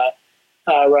Shimmer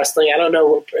wrestling. I don't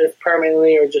know if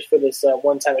permanently or just for this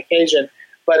one-time occasion,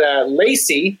 but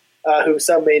Lacey, who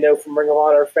some may know from Ring of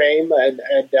Honor fame, and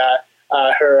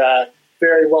her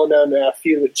very well-known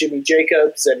feud with Jimmy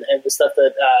Jacobs and the stuff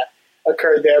that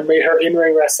occurred there, made her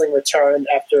in-ring wrestling return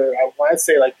after, I want to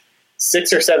say, like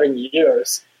 6 or 7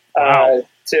 years to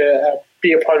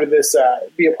be a part of this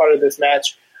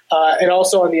match. And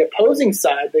also on the opposing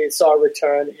side, they saw a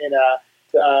return in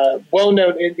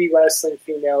well-known indie wrestling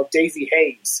female Daisy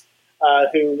Hayes,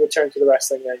 who returned to the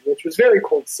wrestling ring, which was very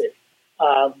cool to see.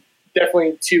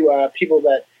 Definitely two people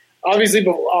that, obviously,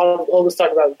 all this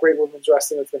talk about great women's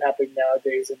wrestling that's been happening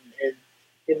nowadays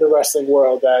in the wrestling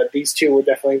world, these two were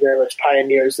definitely very much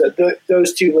pioneers.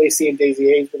 Those two, Lacey and Daisy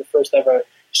Hayes, were the first ever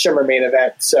Shimmer main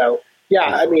event. So, yeah,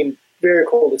 I mean, very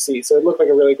cool to see. So it looked like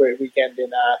a really great weekend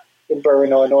in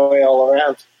Berwyn, Illinois, all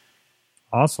around.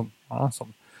 Awesome.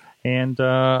 And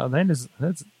then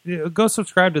go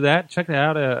subscribe to that. Check it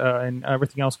out and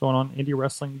everything else going on,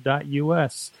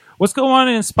 IndieWrestling.us. What's going on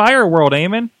in Inspire World,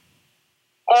 Eamon?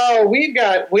 Oh, we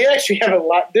actually have a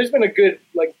lot. There's been a good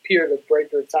period of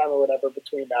break or time or whatever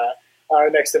between our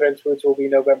next event, which will be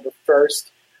November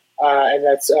 1st. And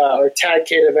that's our Tag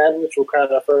Kid event, which will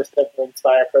crown our first ever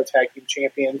Inspire Pro Tag Team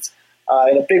Champions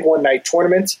in a big one-night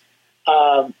tournament.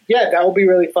 That will be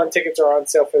really fun. Tickets are on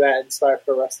sale for that at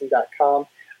InspireProWrestling.com.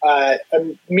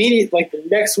 Immediately, the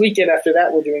next weekend after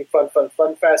that, we're doing Fun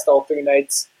Fest all 3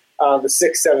 nights, the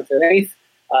 6th, 7th, and 8th.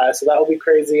 So that will be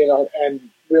crazy and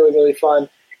really, really fun.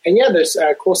 And there's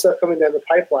cool stuff coming down the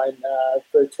pipeline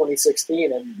for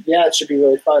 2016, and it should be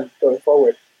really fun going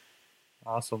forward.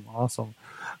 Awesome.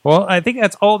 Well, I think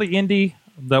that's all the indie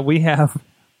that we have.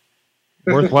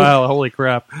 Worthwhile. Holy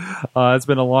crap. It's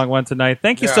been a long one tonight.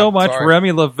 Thank you so much,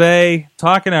 Remy Lavey,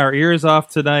 talking our ears off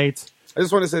tonight. I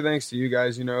just want to say thanks to you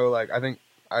guys. I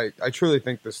truly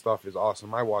think this stuff is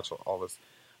awesome. I watch all this.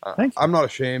 Thank you. I'm not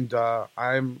ashamed. Will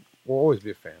always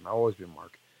be a fan. I'll always be a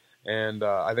Mark. And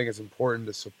I think it's important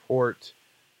to support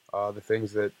the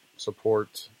things that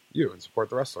support you and support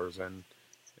the wrestlers. And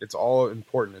it's all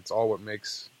important. It's all what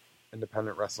makes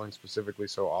independent wrestling specifically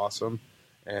so awesome.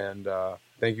 And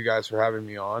thank you guys for having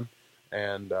me on.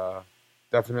 And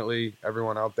definitely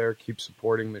everyone out there, keep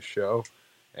supporting this show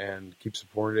and keep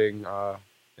supporting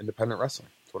independent wrestling.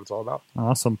 That's what it's all about.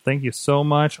 Awesome. Thank you so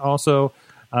much. Also,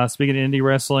 speaking of indie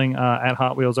wrestling, at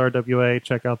Hot Wheels RWA,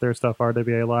 check out their stuff,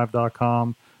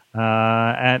 rwalive.com.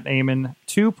 At Eamon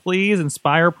 2, please,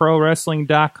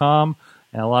 InspireProWrestling.com.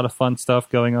 And a lot of fun stuff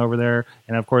going over there.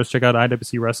 And, of course, check out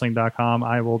IWCWrestling.com.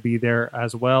 I will be there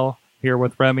as well here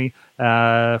with Remy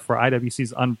for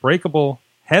IWC's Unbreakable.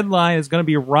 Headline is going to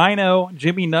be Rhino,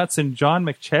 Jimmy Nuts, and John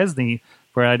McChesney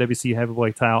for IWC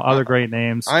Heavyweight title. Other great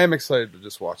names. I am excited to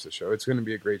just watch the show. It's going to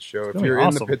be a great show. If you're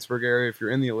in the Pittsburgh area, if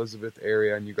you're in the Elizabeth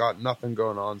area, and you got nothing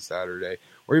going on Saturday,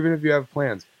 or even if you have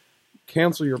plans,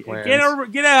 cancel your plans. Get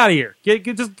out of here.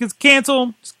 Just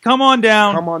cancel. Just come on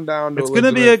down. Come on down. It's going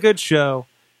to be a good show.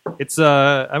 It's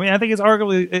I think it's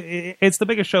arguably it's the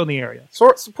biggest show in the area.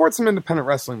 Support some independent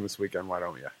wrestling this weekend. Why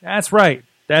don't you? That's right.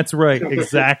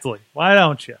 Exactly. Why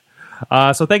don't you?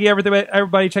 So thank you,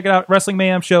 everybody. Check it out,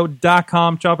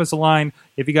 WrestlingMayhemShow.com. Drop us a line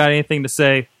if you got anything to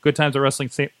say. Good times at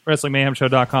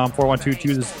WrestlingMayhemShow.com,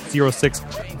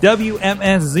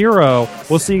 412-206-WMS0.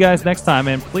 We'll see you guys next time,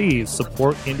 and please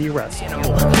support indie wrestling. You know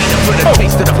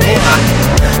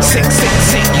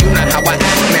how I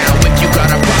act now. If you got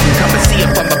a problem, come and see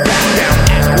it from the back down.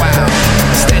 Act wild.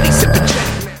 Steady sipping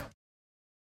check now.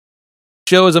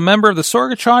 Show is a member of the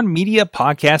Sorgatron Media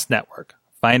Podcast Network.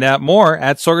 Find out more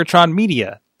at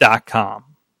sorgatronmedia.com.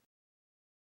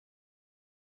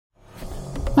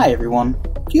 Hi everyone.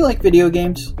 Do you like video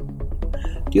games?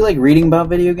 Do you like reading about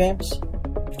video games?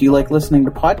 Do you like listening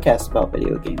to podcasts about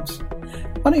video games?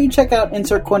 Why don't you check out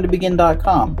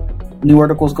InsertCoinToBegin.com? New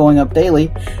articles going up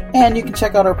daily, and you can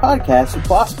check out our podcast,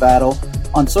 Boss Battle,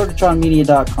 on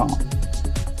SorgatronMedia.com.